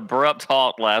to an abrupt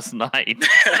halt last night.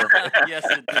 Yes,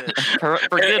 it did. For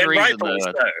good reason, though.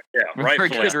 So. Yeah, rightfully for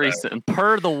good so. reason.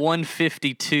 Per the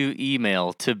 152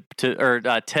 email or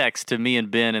text to me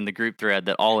and Ben in the group thread,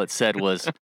 that all it said was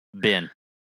Ben.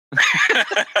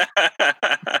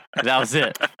 That was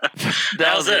it.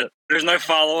 That was it. There's no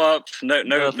follow up,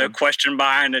 no question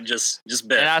behind it. Just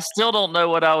Ben. And I still don't know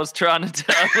what I was trying to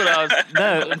tell.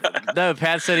 No.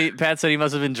 Pat said he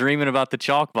must have been dreaming about the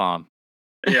Chalk Bomb.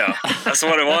 Yeah, that's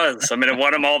what it was. I mean, it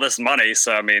won him all this money.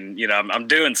 So I mean, I'm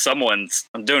doing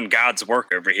God's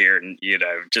work over here, and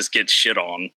just get shit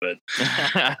on. But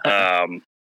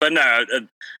no,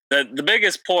 the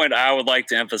biggest point I would like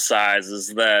to emphasize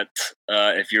is that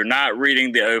if you're not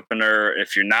reading the opener,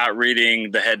 if you're not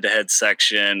reading the head-to-head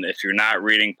section, if you're not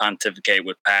reading Pontificate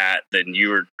with Pat, then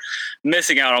you're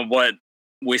missing out on what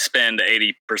we spend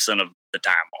 80% of the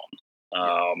time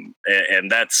on. And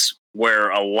that's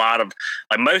where a lot of,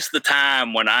 most of the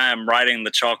time when I'm writing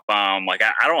the Chalk Bomb, I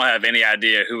don't have any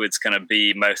idea who it's going to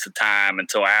be most of the time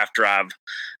until after I've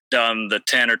done the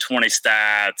 10 or 20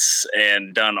 stats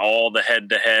and done all the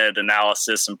head-to-head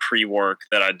analysis and pre-work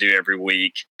that I do every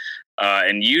week.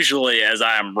 And usually as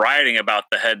I'm writing about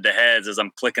the head-to-heads, as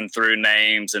I'm clicking through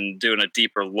names and doing a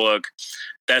deeper look,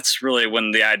 that's really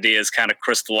when the ideas kind of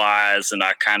crystallize and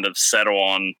I kind of settle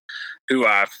on who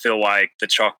I feel like the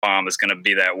Chalk Bomb is going to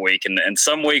be that week. And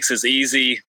some weeks is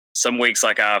easy. Some weeks,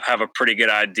 I have a pretty good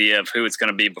idea of who it's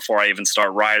going to be before I even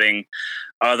start writing.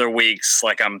 Other weeks,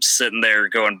 I'm sitting there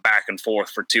going back and forth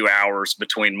for 2 hours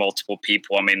between multiple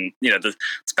people. I mean, this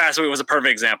past week was a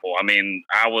perfect example. I mean,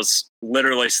 I was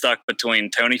literally stuck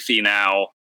between Tony Finau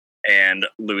and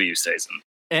Louis Oosthuizen.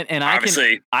 And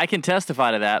I can testify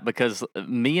to that because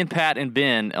me and Pat and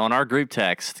Ben on our group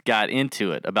text got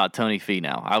into it about Tony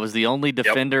Finau. I was the only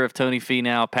defender of Tony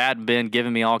Finau. Pat and Ben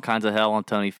giving me all kinds of hell on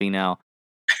Tony Finau.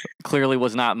 Clearly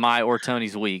was not my or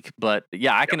Tony's week, but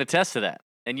yeah, I can attest to that.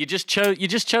 And you just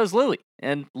chose Louis,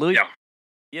 and Louis,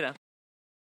 Yep.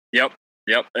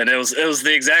 And it was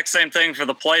the exact same thing for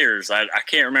the players. I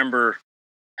can't remember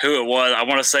who it was. I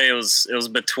want to say it was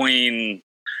between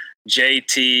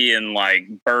JT and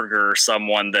Berger or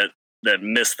someone that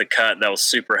missed the cut that was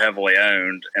super heavily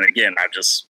owned. And again, I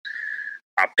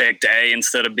picked A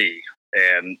instead of B,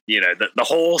 and the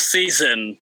whole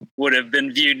season would have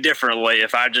been viewed differently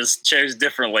if I just chose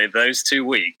differently those 2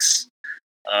 weeks.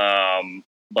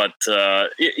 But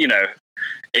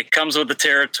it comes with the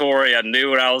territory. I knew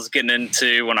what I was getting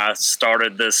into when I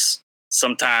started this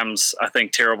sometimes, I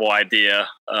think, terrible idea.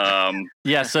 So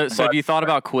have you thought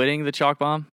about quitting the Chalk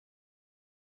Bomb?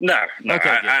 No.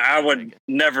 Okay, I would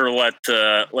never let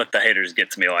the haters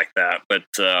get to me like that. But,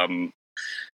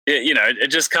 it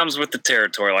just comes with the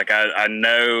territory. I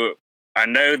know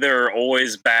there are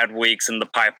always bad weeks in the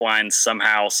pipeline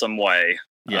somehow, some way.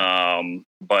 Yeah.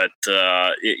 But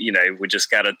we just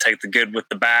got to take the good with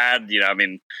the bad. I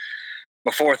mean,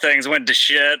 before things went to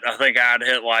shit, I think I'd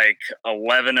hit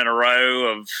 11 in a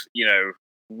row of,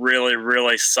 really,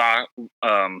 really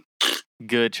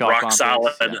good chalk rock bomb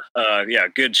solid. picks,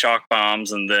 Good chalk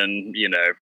bombs. And then,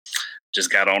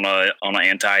 just got on an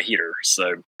anti-heater.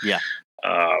 So,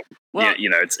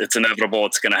 it's inevitable.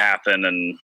 It's going to happen.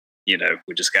 And,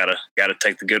 we just got to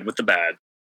take the good with the bad.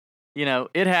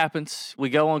 It happens. We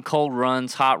go on cold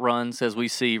runs, hot runs, as we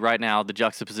see right now, the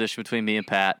juxtaposition between me and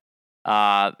Pat.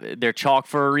 They're chalk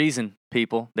for a reason,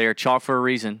 people. They are chalk for a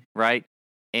reason, right?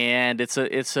 And it's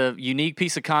a unique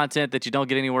piece of content that you don't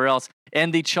get anywhere else.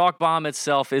 And the Chalk Bomb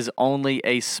itself is only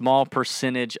a small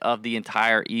percentage of the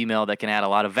entire email that can add a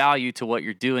lot of value to what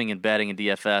you're doing in betting and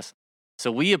DFS.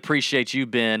 So we appreciate you,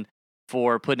 Ben,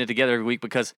 for putting it together every week,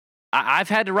 because I've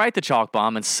had to write the chalk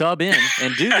bomb and sub in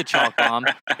and do the chalk bomb,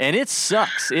 and it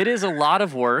sucks. It is a lot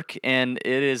of work, and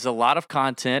it is a lot of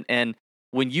content, and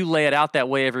when you lay it out that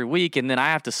way every week, and then I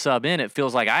have to sub in, it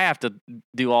feels like I have to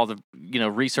do all the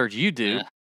research you do. Yeah.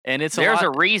 And there's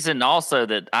a reason also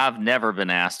that I've never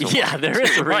been asked to there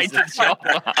is a reason.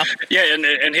 Yeah,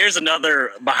 and here's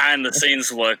another behind the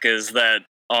scenes look is that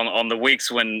on the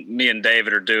weeks when me and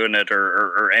David are doing it,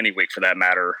 or any week for that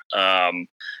matter,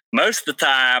 most of the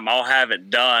time I'll have it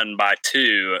done by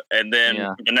 2, and then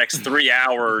the next 3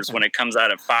 hours when it comes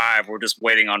out at 5, we're just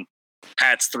waiting on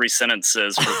Pat's 3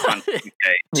 sentences for Pontificate.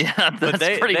 Yeah,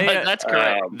 that's pretty much that's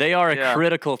correct. They are a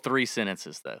critical 3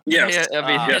 sentences, though. Yes, I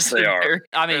mean, yes, they are.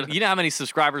 I mean, you know how many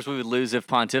subscribers we would lose if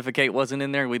Pontificate wasn't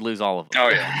in there? We'd lose all of them. Oh,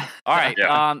 yeah. All right.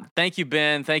 Thank you,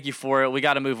 Ben. Thank you for it. We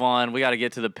got to move on. We got to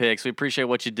get to the picks. We appreciate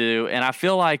what you do. And I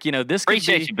feel like, this could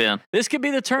appreciate you, Ben. This could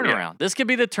be the turnaround. Yeah. This could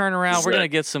be the turnaround. We're going to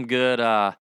get some good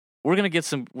we're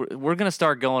gonna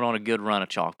start going on a good run of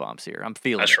chalk bombs here. I'm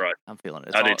feeling it. That's right. I'm feeling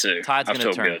it. I do too. Tide's I gonna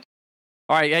feel turn. good.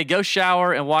 All right, hey, go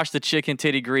shower and wash the chicken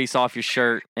titty grease off your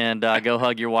shirt, and go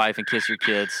hug your wife and kiss your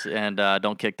kids, and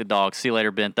don't kick the dog. See you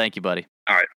later, Ben. Thank you, buddy.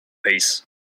 All right, peace.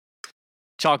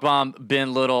 Chalk bomb,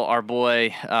 Ben Little, our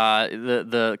boy,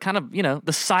 the kind of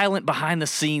the silent behind the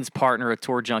scenes partner of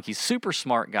Tour Junkies, super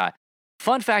smart guy.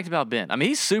 Fun fact about Ben, I mean,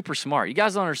 he's super smart. You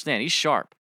guys don't understand. He's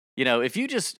sharp. If you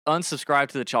just unsubscribe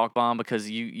to the chalk bomb because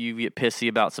you get pissy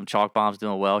about some chalk bombs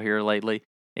doing well here lately,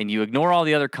 and you ignore all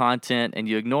the other content, and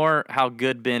you ignore how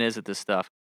good Ben is at this stuff.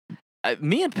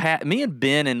 Me and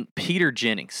Ben and Peter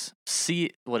Jennings, CSU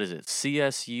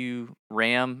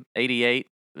Ram 88,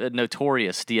 a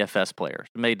notorious DFS player,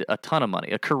 made a ton of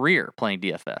money, a career playing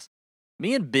DFS.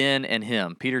 Me and Ben and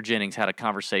him, Peter Jennings, had a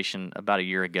conversation about a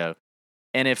year ago.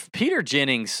 And if Peter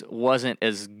Jennings wasn't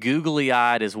as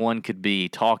googly-eyed as one could be,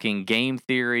 talking game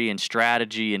theory and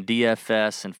strategy and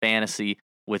DFS and fantasy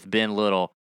with Ben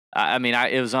Little, I mean,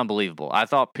 it was unbelievable. I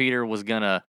thought he was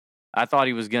gonna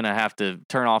have to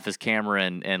turn off his camera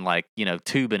and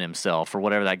tubing himself, or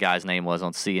whatever that guy's name was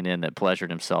on CNN that pleasured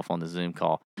himself on the Zoom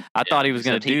call. I thought he was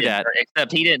gonna do that.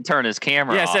 Except he didn't turn his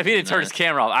camera off. Yeah, except he didn't turn his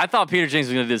camera off. I thought Peter Jennings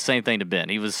was gonna do the same thing to Ben.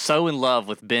 He was so in love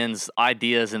with Ben's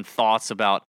ideas and thoughts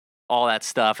about all that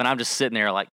stuff, and I'm just sitting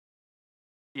there like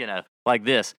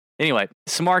this. Anyway,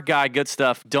 smart guy, good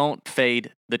stuff. Don't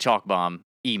fade the chalk bomb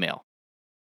email.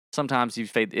 Sometimes you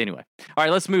fade anyway. All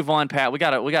right, let's move on, Pat. We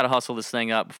gotta hustle this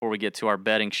thing up before we get to our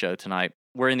betting show tonight.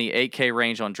 We're in the 8K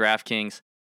range on DraftKings.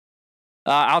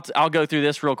 I'll go through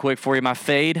this real quick for you. My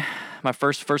fade,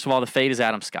 first of all, the fade is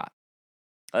Adam Scott.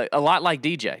 A lot like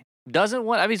DJ.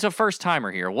 He's a first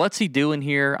timer here. What's he doing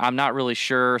here? I'm not really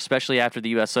sure, especially after the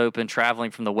U.S. Open,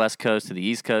 traveling from the West Coast to the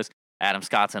East Coast. Adam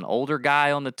Scott's an older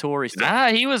guy on the tour.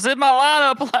 He was in my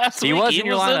lineup last week. He was in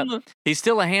your lineup. He's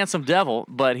still a handsome devil,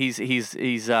 but he's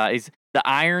the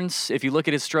irons. If you look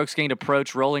at his strokes gained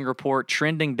approach, rolling report,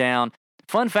 trending down.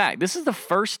 Fun fact: this is the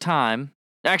first time.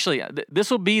 Actually, this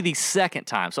will be the second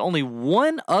time. So only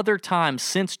one other time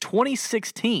since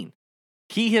 2016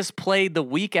 he has played the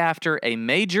week after a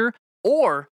major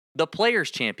or the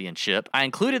Players' Championship. I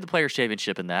included the Players'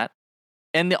 Championship in that.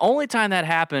 And the only time that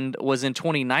happened was in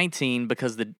 2019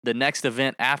 because the next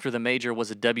event after the major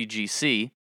was a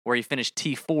WGC where he finished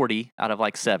T40 out of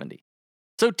like 70.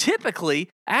 So typically,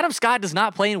 Adam Scott does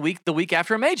not play the week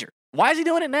after a major. Why is he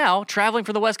doing it now, traveling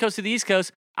from the West Coast to the East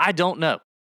Coast? I don't know.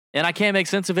 And I can't make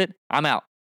sense of it. I'm out.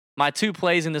 My 2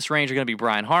 plays in this range are going to be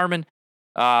Brian Harman.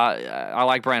 I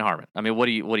like Brian Harman. I mean, what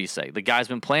do you say? The guy's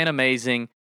been playing amazing.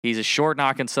 He's a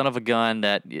short-knocking son of a gun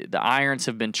that the irons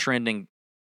have been trending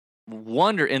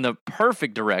in the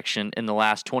perfect direction in the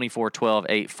last 24, 12,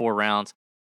 8, 4 rounds.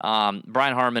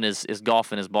 Brian Harman is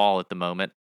golfing his ball at the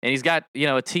moment. And he's got, a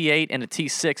T8 and a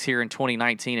T6 here in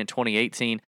 2019 and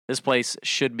 2018. This place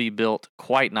should be built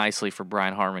quite nicely for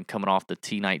Brian Harman coming off the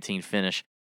T19 finish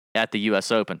at the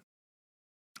U.S. Open.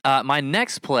 My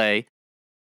next play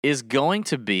is going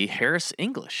to be Harris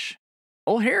English.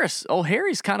 Old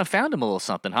Harry's kind of found him a little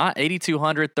something, huh?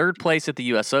 8,200, 3rd place at the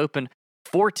U.S. Open,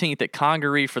 14th at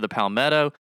Congaree for the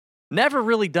Palmetto. Never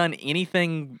really done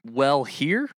anything well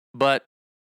here, but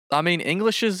I mean,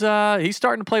 English is he's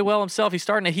starting to play well himself. He's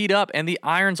starting to heat up, and the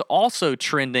irons also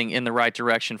trending in the right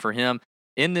direction for him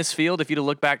in this field. If you'd have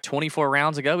looked back 24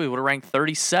 rounds ago, he would have ranked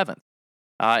 37th.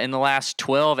 In the last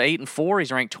 12, 8, and 4,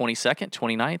 he's ranked 22nd,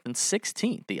 29th, and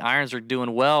 16th. The irons are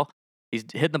doing well. He's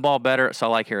hitting the ball better, so I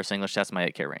like Harris English. That's my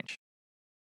 8K range.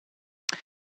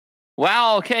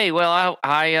 Wow, okay. Well,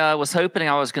 I was hoping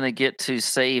I was going to get to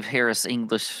save Harris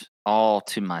English all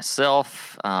to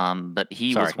myself, but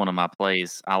he was one of my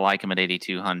plays. I like him at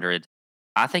 8,200.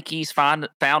 I think he's found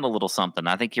a little something.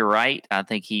 I think you're right. I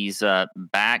think he's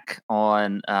back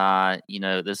on.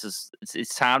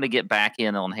 It's time to get back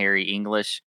in on Harry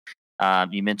English.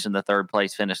 You mentioned the third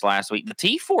place finish last week. The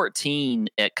T14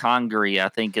 at Congaree, I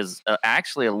think, is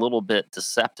actually a little bit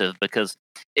deceptive because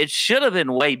it should have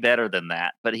been way better than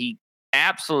that. But he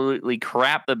absolutely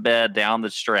crapped the bed down the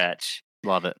stretch.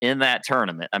 Love it. In that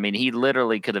tournament. I mean, he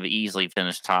literally could have easily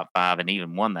finished top 5 and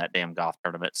even won that damn golf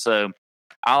tournament. So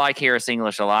I like Harris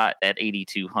English a lot at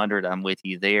 8,200. I'm with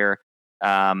you there.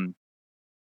 Kind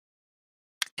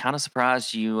of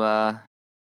surprised you.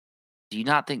 Do you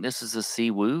not think this is a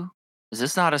Siwoo? Is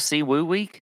this not a Siwoo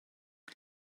week?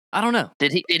 I don't know.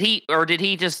 Did he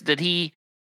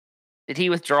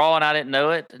withdraw and I didn't know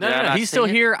it? No. He's still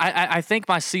here. I think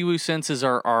my Siwoo senses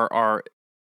are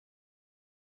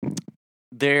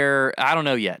there. I don't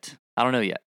know yet.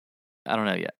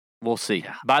 We'll see.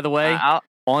 Yeah. By the way,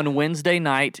 on Wednesday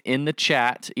night in the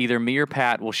chat, either me or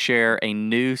Pat will share a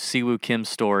new Siwoo Kim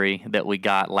story that we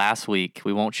got last week.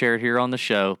 We won't share it here on the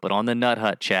show, but on the Nut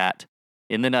Hut chat,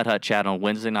 in the Nut Hut chat on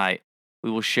Wednesday night, we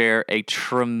will share a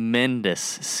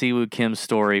tremendous Siwoo Kim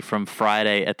story from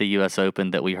Friday at the U.S.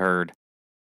 Open that we heard.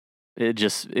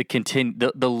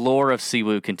 The lore of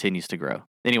Siwoo continues to grow.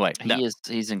 Anyway,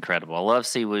 he's incredible. I love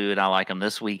Siwoo, and I like him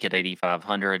this week at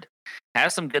 8,500.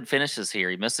 Has some good finishes here.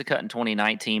 He missed the cut in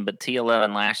 2019, but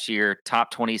T11 last year,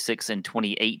 top 26 in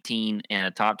 2018, and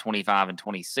a top 25 in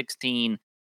 2016.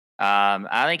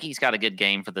 I think he's got a good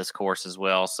game for this course as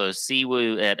well. So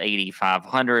Siwoo at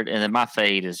 8,500, and then my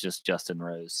fade is just Justin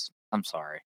Rose. I'm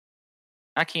sorry,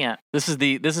 I can't. This is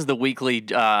the weekly.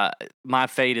 My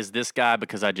fade is this guy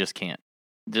because I just can't.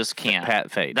 Just can't. Pat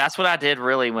fade. That's what I did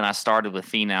really when I started with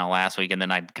Finau last week, and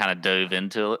then I kind of dove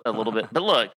into it a little bit. But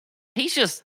look, he's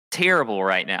just terrible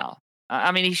right now.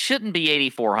 I mean, he shouldn't be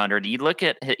 8,400. You look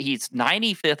at he's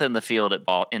 95th in the field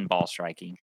in ball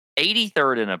striking,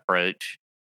 83rd in approach,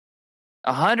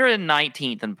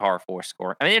 119th in par 4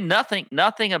 score. I mean,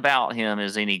 nothing about him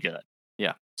is any good.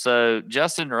 Yeah. So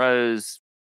Justin Rose,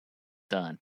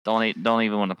 done. Don't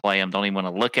even want to play him. Don't even want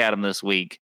to look at him this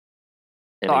week.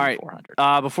 All right.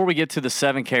 Before we get to the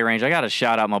 7K range, I got to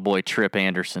shout out my boy Trip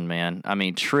Anderson, man. I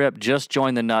mean, Trip just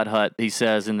joined the Nut Hut. He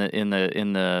says in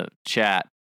the chat,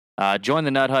 joined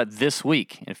the Nut Hut this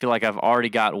week. I feel like I've already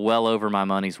got well over my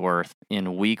money's worth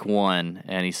in week 1.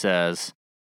 And he says,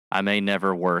 I may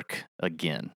never work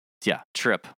again. Yeah,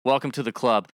 Trip, welcome to the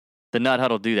club. The Nut Hut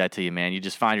will do that to you, man. You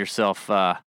just find yourself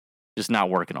just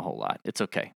not working a whole lot. It's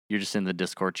okay. You're just in the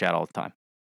Discord chat all the time.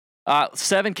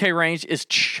 7K range is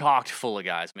chocked full of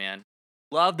guys, man.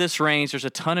 Love this range. There's a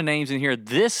ton of names in here.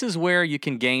 This is where you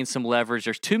can gain some leverage.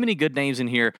 There's too many good names in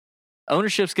here.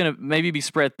 Ownership's going to maybe be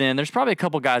spread thin. There's probably a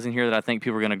couple guys in here that I think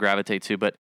people are going to gravitate to,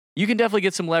 but you can definitely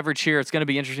get some leverage here. It's going to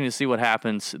be interesting to see what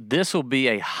happens. This will be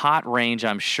a hot range,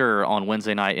 I'm sure, on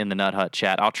Wednesday night in the Nut Hut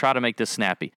chat. I'll try to make this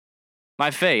snappy. My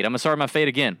fade. I'm going to start my fade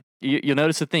again. You'll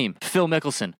notice the theme. Phil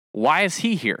Mickelson. Why is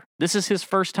he here? This is his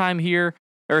first time here.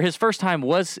 Or his first time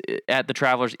was at the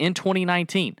Travelers in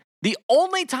 2019. The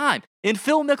only time in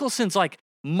Phil Mickelson's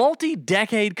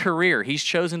multi-decade career he's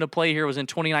chosen to play here was in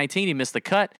 2019. He missed the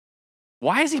cut.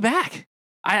 Why is he back?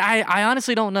 I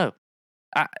honestly don't know.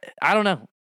 I don't know.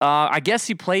 I guess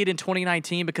he played in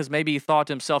 2019 because maybe he thought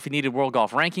to himself he needed world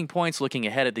golf ranking points, looking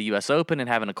ahead at the U.S. Open and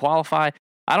having to qualify.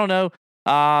 I don't know.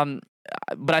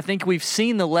 But I think we've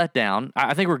seen the letdown.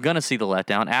 I think we're going to see the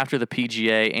letdown after the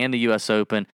PGA and the U.S.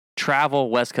 Open. Travel,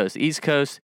 West Coast, East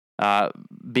Coast,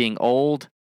 being old,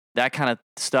 that kind of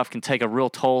stuff can take a real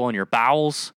toll on your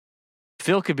bowels.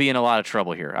 Phil could be in a lot of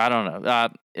trouble here. I don't know.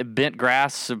 Bent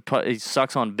grass, he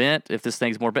sucks on bent if this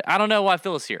thing's more bent. I don't know why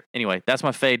Phil is here. Anyway, that's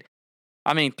my fade.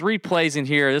 I mean, 3 plays in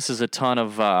here. This is a ton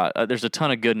of, there's a ton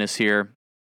of goodness here.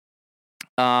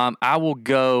 I will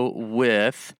go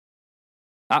with,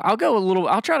 I'll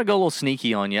try to go a little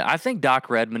sneaky on you. I think Doc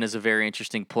Redman is a very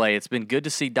interesting play. It's been good to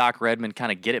see Doc Redman kind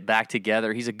of get it back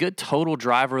together. He's a good total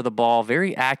driver of the ball,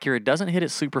 very accurate, doesn't hit it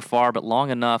super far, but long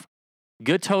enough.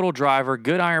 Good total driver,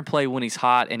 good iron play when he's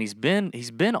hot, and he's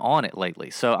been on it lately.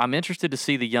 So I'm interested to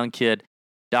see the young kid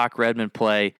Doc Redman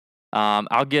play.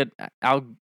 I'll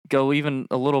go even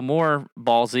a little more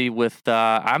ballsy with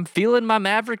I'm feeling my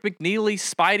Maverick McNeely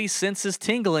Spidey senses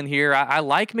tingling here. I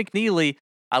like McNeely.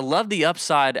 I love the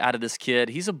upside out of this kid.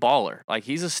 He's a baller.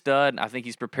 He's a stud. I think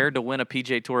he's prepared to win a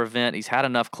PGA Tour event. He's had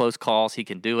enough close calls. He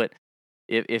can do it.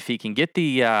 If he can get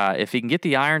the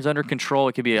irons under control,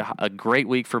 it could be a great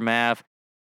week for Mav.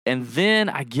 And then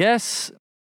I guess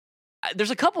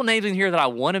there's a couple names in here that I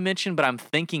want to mention, but I'm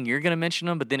thinking you're going to mention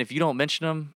them. But then if you don't mention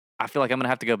them, I feel like I'm going to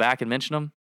have to go back and mention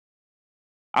them.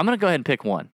 I'm going to go ahead and pick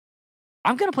one.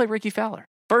 I'm going to play Ricky Fowler.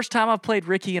 First time I've played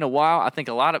Ricky in a while. I think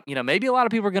maybe a lot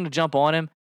of people are going to jump on him,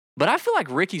 but I feel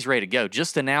like Ricky's ready to go.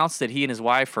 Just announced that he and his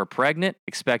wife are pregnant,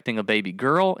 expecting a baby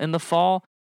girl in the fall.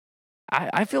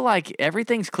 I feel like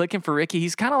everything's clicking for Ricky.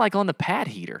 He's kind of like on the pad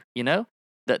heater,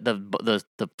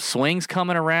 The swing's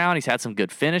coming around. He's had some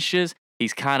good finishes.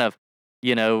 He's kind of,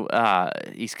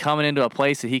 he's coming into a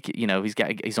place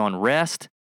that he's on rest.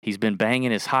 He's been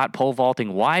banging his hot pole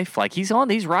vaulting wife. Like he's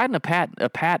riding a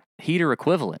pat heater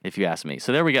equivalent, if you ask me.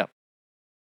 So there we go.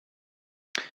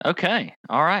 Okay.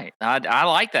 All right. I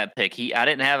like that pick. I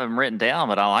didn't have him written down,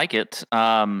 but I like it.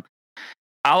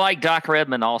 I like Doc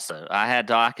Redman also. I had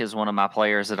Doc as one of my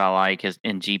players that I like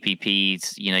in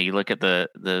GPPs. You look at the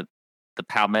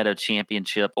Palmetto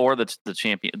Championship or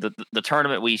the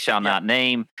tournament we shall not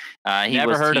name.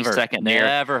 Never heard of her. Second there.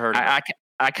 Never heard of her.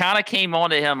 I kind of came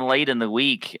onto him late in the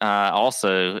week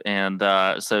also, and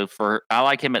so I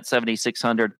like him at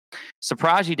 7,600.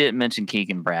 Surprised you didn't mention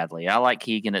Keegan Bradley. I like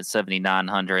Keegan at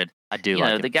 7,900. I do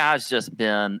like him. The guy's just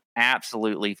been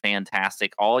absolutely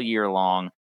fantastic all year long.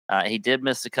 He did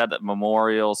miss the cut at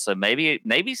Memorial, so maybe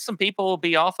some people will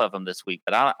be off of him this week.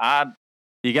 But I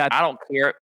don't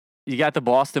care. You got the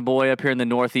Boston boy up here in the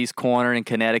northeast corner in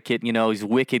Connecticut. He's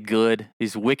wicked good.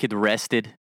 He's wicked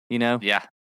rested. Yeah,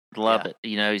 love it.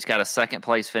 He's got a second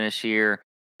place finish here,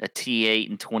 a T8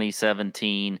 in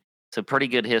 2017. So pretty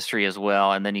good history as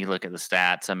well. And then you look at the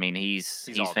stats. I mean, he's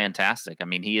fantastic. I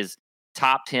mean, he is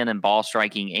top 10 in ball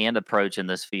striking and approach in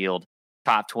this field.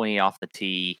 Top 20 off the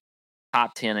tee.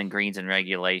 Top 10 in greens and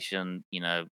regulation.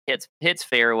 Hits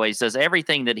fairways. Does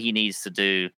everything that he needs to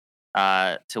do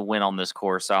to win on this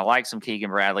course. So I like some Keegan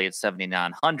Bradley at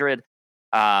 7,900.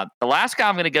 The last guy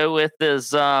I'm going to go with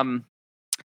is I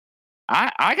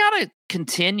got to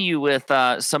continue with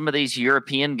some of these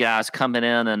European guys coming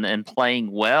in and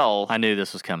playing well. I knew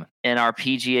this was coming. In our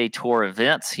PGA Tour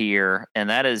events here, and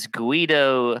that is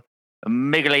Guido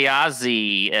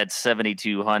Migliozzi at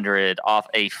 7,200 off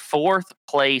a fourth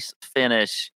place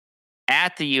finish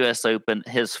at the U.S. Open,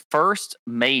 his first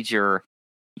major.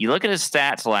 You look at his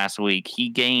stats last week, he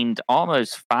gained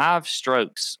almost 5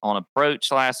 strokes on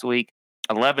approach last week,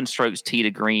 11 strokes tee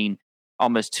to green,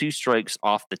 almost 2 strokes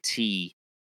off the tee.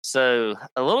 So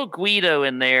a little Guido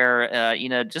in there,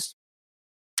 just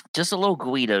a little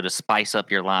Guido to spice up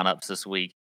your lineups this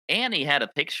week. And he had a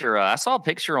picture. I saw a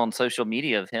picture on social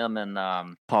media of him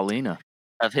and Paulina.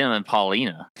 I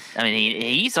mean,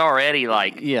 he's already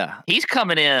he's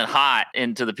coming in hot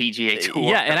into the PGA Tour.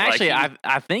 Yeah, and actually,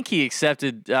 I think he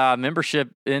accepted membership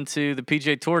into the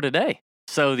PGA Tour today.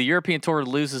 So the European Tour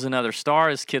loses another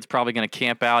star. This kid's probably going to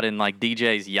camp out in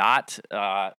DJ's yacht,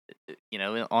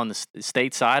 on the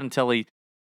state side until he,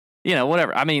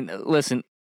 whatever. I mean, listen.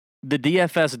 The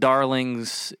DFS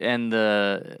darlings and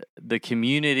the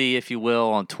community, if you will,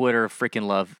 on Twitter freaking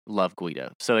love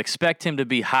Guido. So expect him to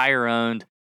be higher owned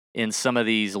in some of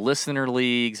these listener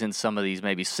leagues and some of these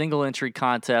maybe single entry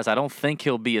contests. I don't think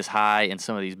he'll be as high in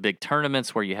some of these big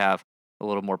tournaments where you have a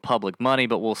little more public money,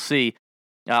 but we'll see.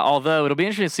 Although it'll be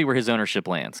interesting to see where his ownership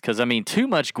lands, because too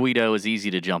much Guido is easy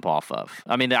to jump off of.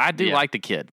 I mean, I do like the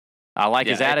kid. I like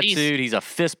his attitude. He's a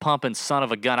fist pumping son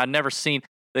of a gun. I've never seen.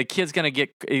 The kid's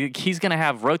he's gonna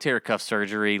have rotator cuff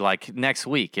surgery next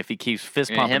week if he keeps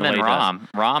fist pumping. Him and Rahm.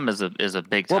 Rahm is a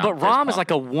big time. Well, but Rahm is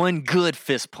like a one good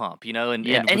fist pump, and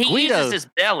he uses his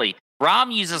belly.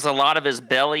 Rahm uses a lot of his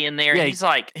belly in there.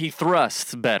 Yeah, he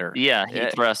thrusts better. Yeah, he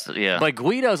thrusts. Yeah, but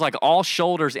Guido's all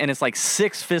shoulders, and it's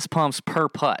 6 fist pumps per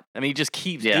putt. I mean, he just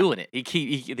keeps doing it.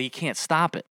 He can't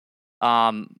stop it.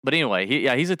 But anyway,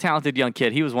 he's a talented young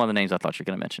kid. He was one of the names I thought you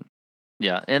were gonna mention.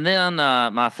 Yeah, and then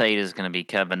my fate is going to be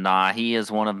Kevin Na. He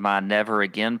is one of my never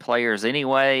again players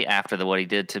anyway. After what he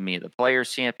did to me at the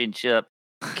Players Championship,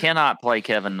 cannot play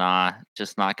Kevin Na.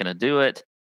 Just not going to do it.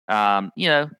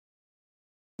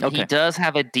 He does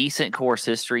have a decent course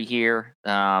history here.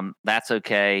 That's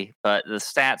okay, but the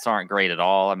stats aren't great at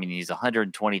all. I mean, he's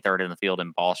 123rd in the field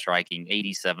in ball striking,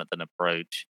 87th in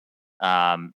approach,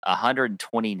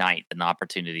 129th in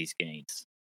opportunities gains.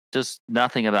 Just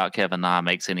nothing about Kevin Na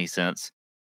makes any sense.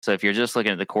 So if you're just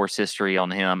looking at the course history on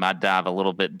him, I'd dive a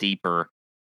little bit deeper,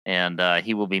 and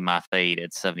he will be my fade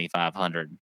at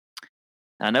 7,500.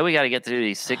 I know we got to get through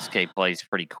these 6K plays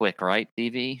pretty quick, right,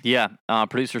 DV? Yeah.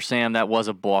 Producer Sam, that was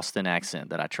a Boston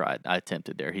accent that I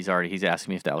attempted there. He's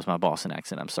asking me if that was my Boston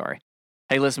accent. I'm sorry.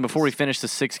 Hey, listen, before we finish the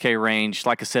 6K range,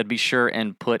 like I said, be sure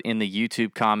and put in the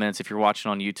YouTube comments, if you're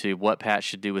watching on YouTube, what Pat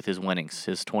should do with his winnings,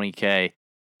 his 20K.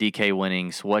 DK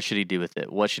winnings. What should he do with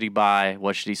it? What should he buy?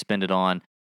 What should he spend it on?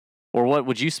 Or what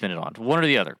would you spend it on? One or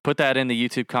the other. Put that in the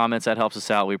YouTube comments. That helps us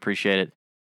out. We appreciate it.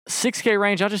 6K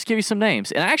range, I'll just give you some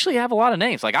names. And I actually have a lot of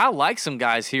names. Like, I like some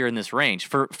guys here in this range.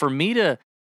 For me to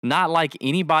not like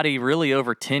anybody really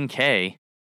over 10K,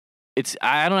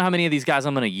 I don't know how many of these guys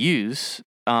I'm going to use.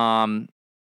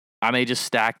 I may just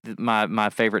stack my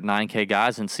favorite 9K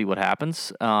guys and see what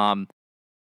happens.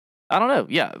 I don't know.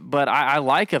 Yeah, but I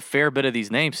like a fair bit of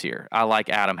these names here. I like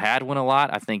Adam Hadwin a lot.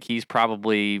 I think he's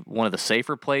probably one of the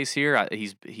safer plays here.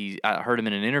 I heard him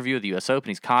in an interview at the U.S. Open.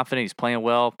 He's confident. He's playing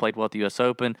well. Played well at the U.S.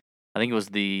 Open. I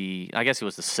guess he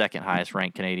was the second highest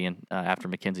ranked Canadian after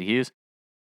Mackenzie Hughes.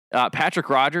 Patrick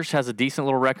Rogers has a decent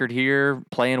little record here,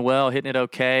 playing well, hitting it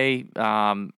okay.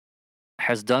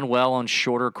 Has done well on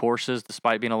shorter courses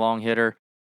despite being a long hitter.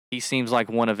 He seems like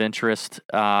one of interest.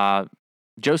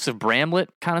 Joseph Bramlett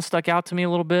kind of stuck out to me a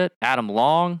little bit. Adam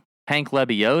Long, Hank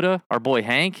Lebioda, our boy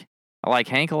Hank. I like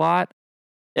Hank a lot.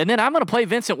 And then I'm going to play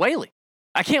Vincent Whaley.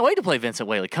 I can't wait to play Vincent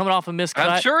Whaley, coming off a miscut.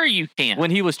 I'm sure you can.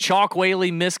 When he was Chalk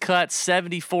Whaley, miscut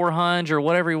 7,400 or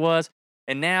whatever he was.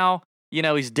 And now,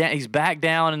 he's back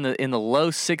down in the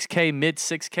low 6K, mid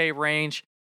 6K range.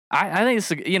 I think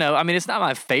it's, it's not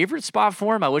my favorite spot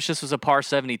for him. I wish this was a par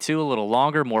 72, a little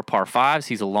longer, more par 5s.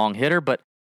 He's a long hitter, but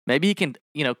maybe he can,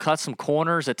 cut some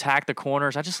corners, attack the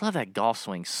corners. I just love that golf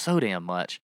swing so damn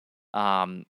much.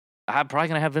 I'm probably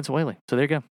going to have Vince Whaley. So there you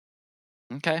go.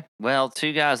 Okay. Well,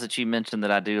 two guys that you mentioned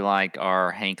that I do like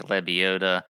are Hank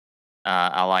Lebioda.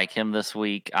 I like him this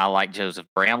week. I like Joseph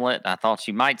Bramlett. I thought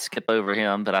you might skip over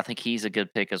him, but I think he's a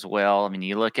good pick as well. I mean,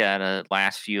 you look at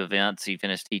last few events, he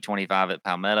finished T25 at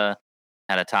Palmetto,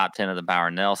 had a top 10 of the Bauer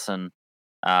Nelson.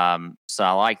 So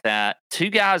I like that.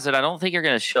 Two guys that I don't think are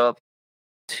going to show up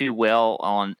too well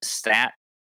on stat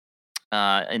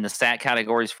in the stat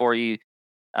categories for you,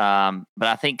 but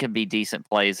I think could be decent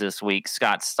plays this week.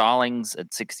 Scott Stallings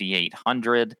at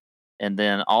 6,800. And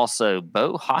then also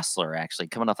Beau Hossler, actually,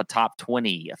 coming off a top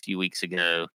 20 a few weeks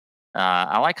ago.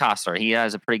 I like Hossler. He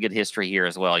has a pretty good history here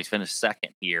as well. He's finished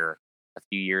second here a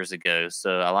few years ago.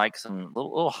 So I like some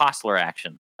little Hossler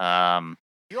action.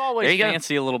 You always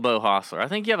fancy a little Beau Hossler. I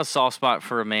think you have a soft spot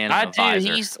for a man. I do.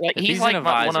 He's like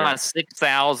one of my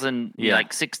 6,000,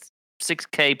 like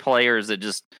 6K players that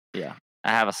just I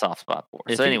have a soft spot for.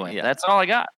 So anyway, that's all I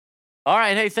got. All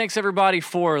right. Hey, thanks everybody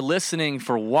for listening,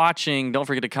 for watching. Don't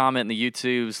forget to comment in the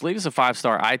YouTubes. Leave us a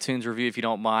 5-star iTunes review if you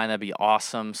don't mind. That'd be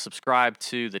awesome. Subscribe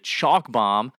to the Chalk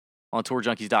Bomb on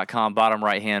TourJunkies.com, bottom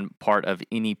right-hand part of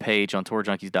any page on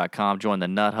TourJunkies.com. Join the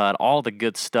Nut Hut, all the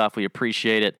good stuff. We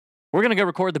appreciate it. We're going to go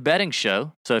record the betting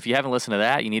show. So if you haven't listened to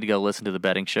that, you need to go listen to the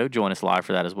betting show. Join us live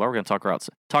for that as well. We're going to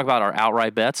talk about our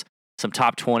outright bets, some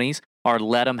top 20s, our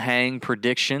let 'em hang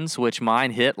predictions, which mine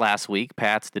hit last week.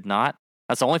 Pat's did not.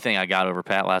 That's the only thing I got over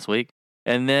Pat last week.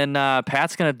 And then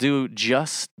Pat's going to do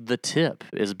Just the Tip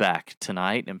is back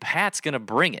tonight. And Pat's going to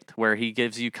bring it where he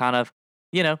gives you kind of,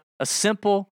 a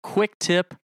simple, quick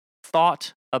tip,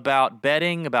 thought about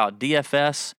betting, about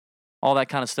DFS, all that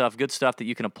kind of stuff. Good stuff that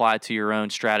you can apply to your own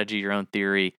strategy, your own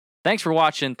theory. Thanks for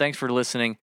watching. Thanks for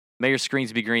listening. May your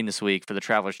screens be green this week for the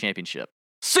Travelers Championship.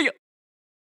 See ya!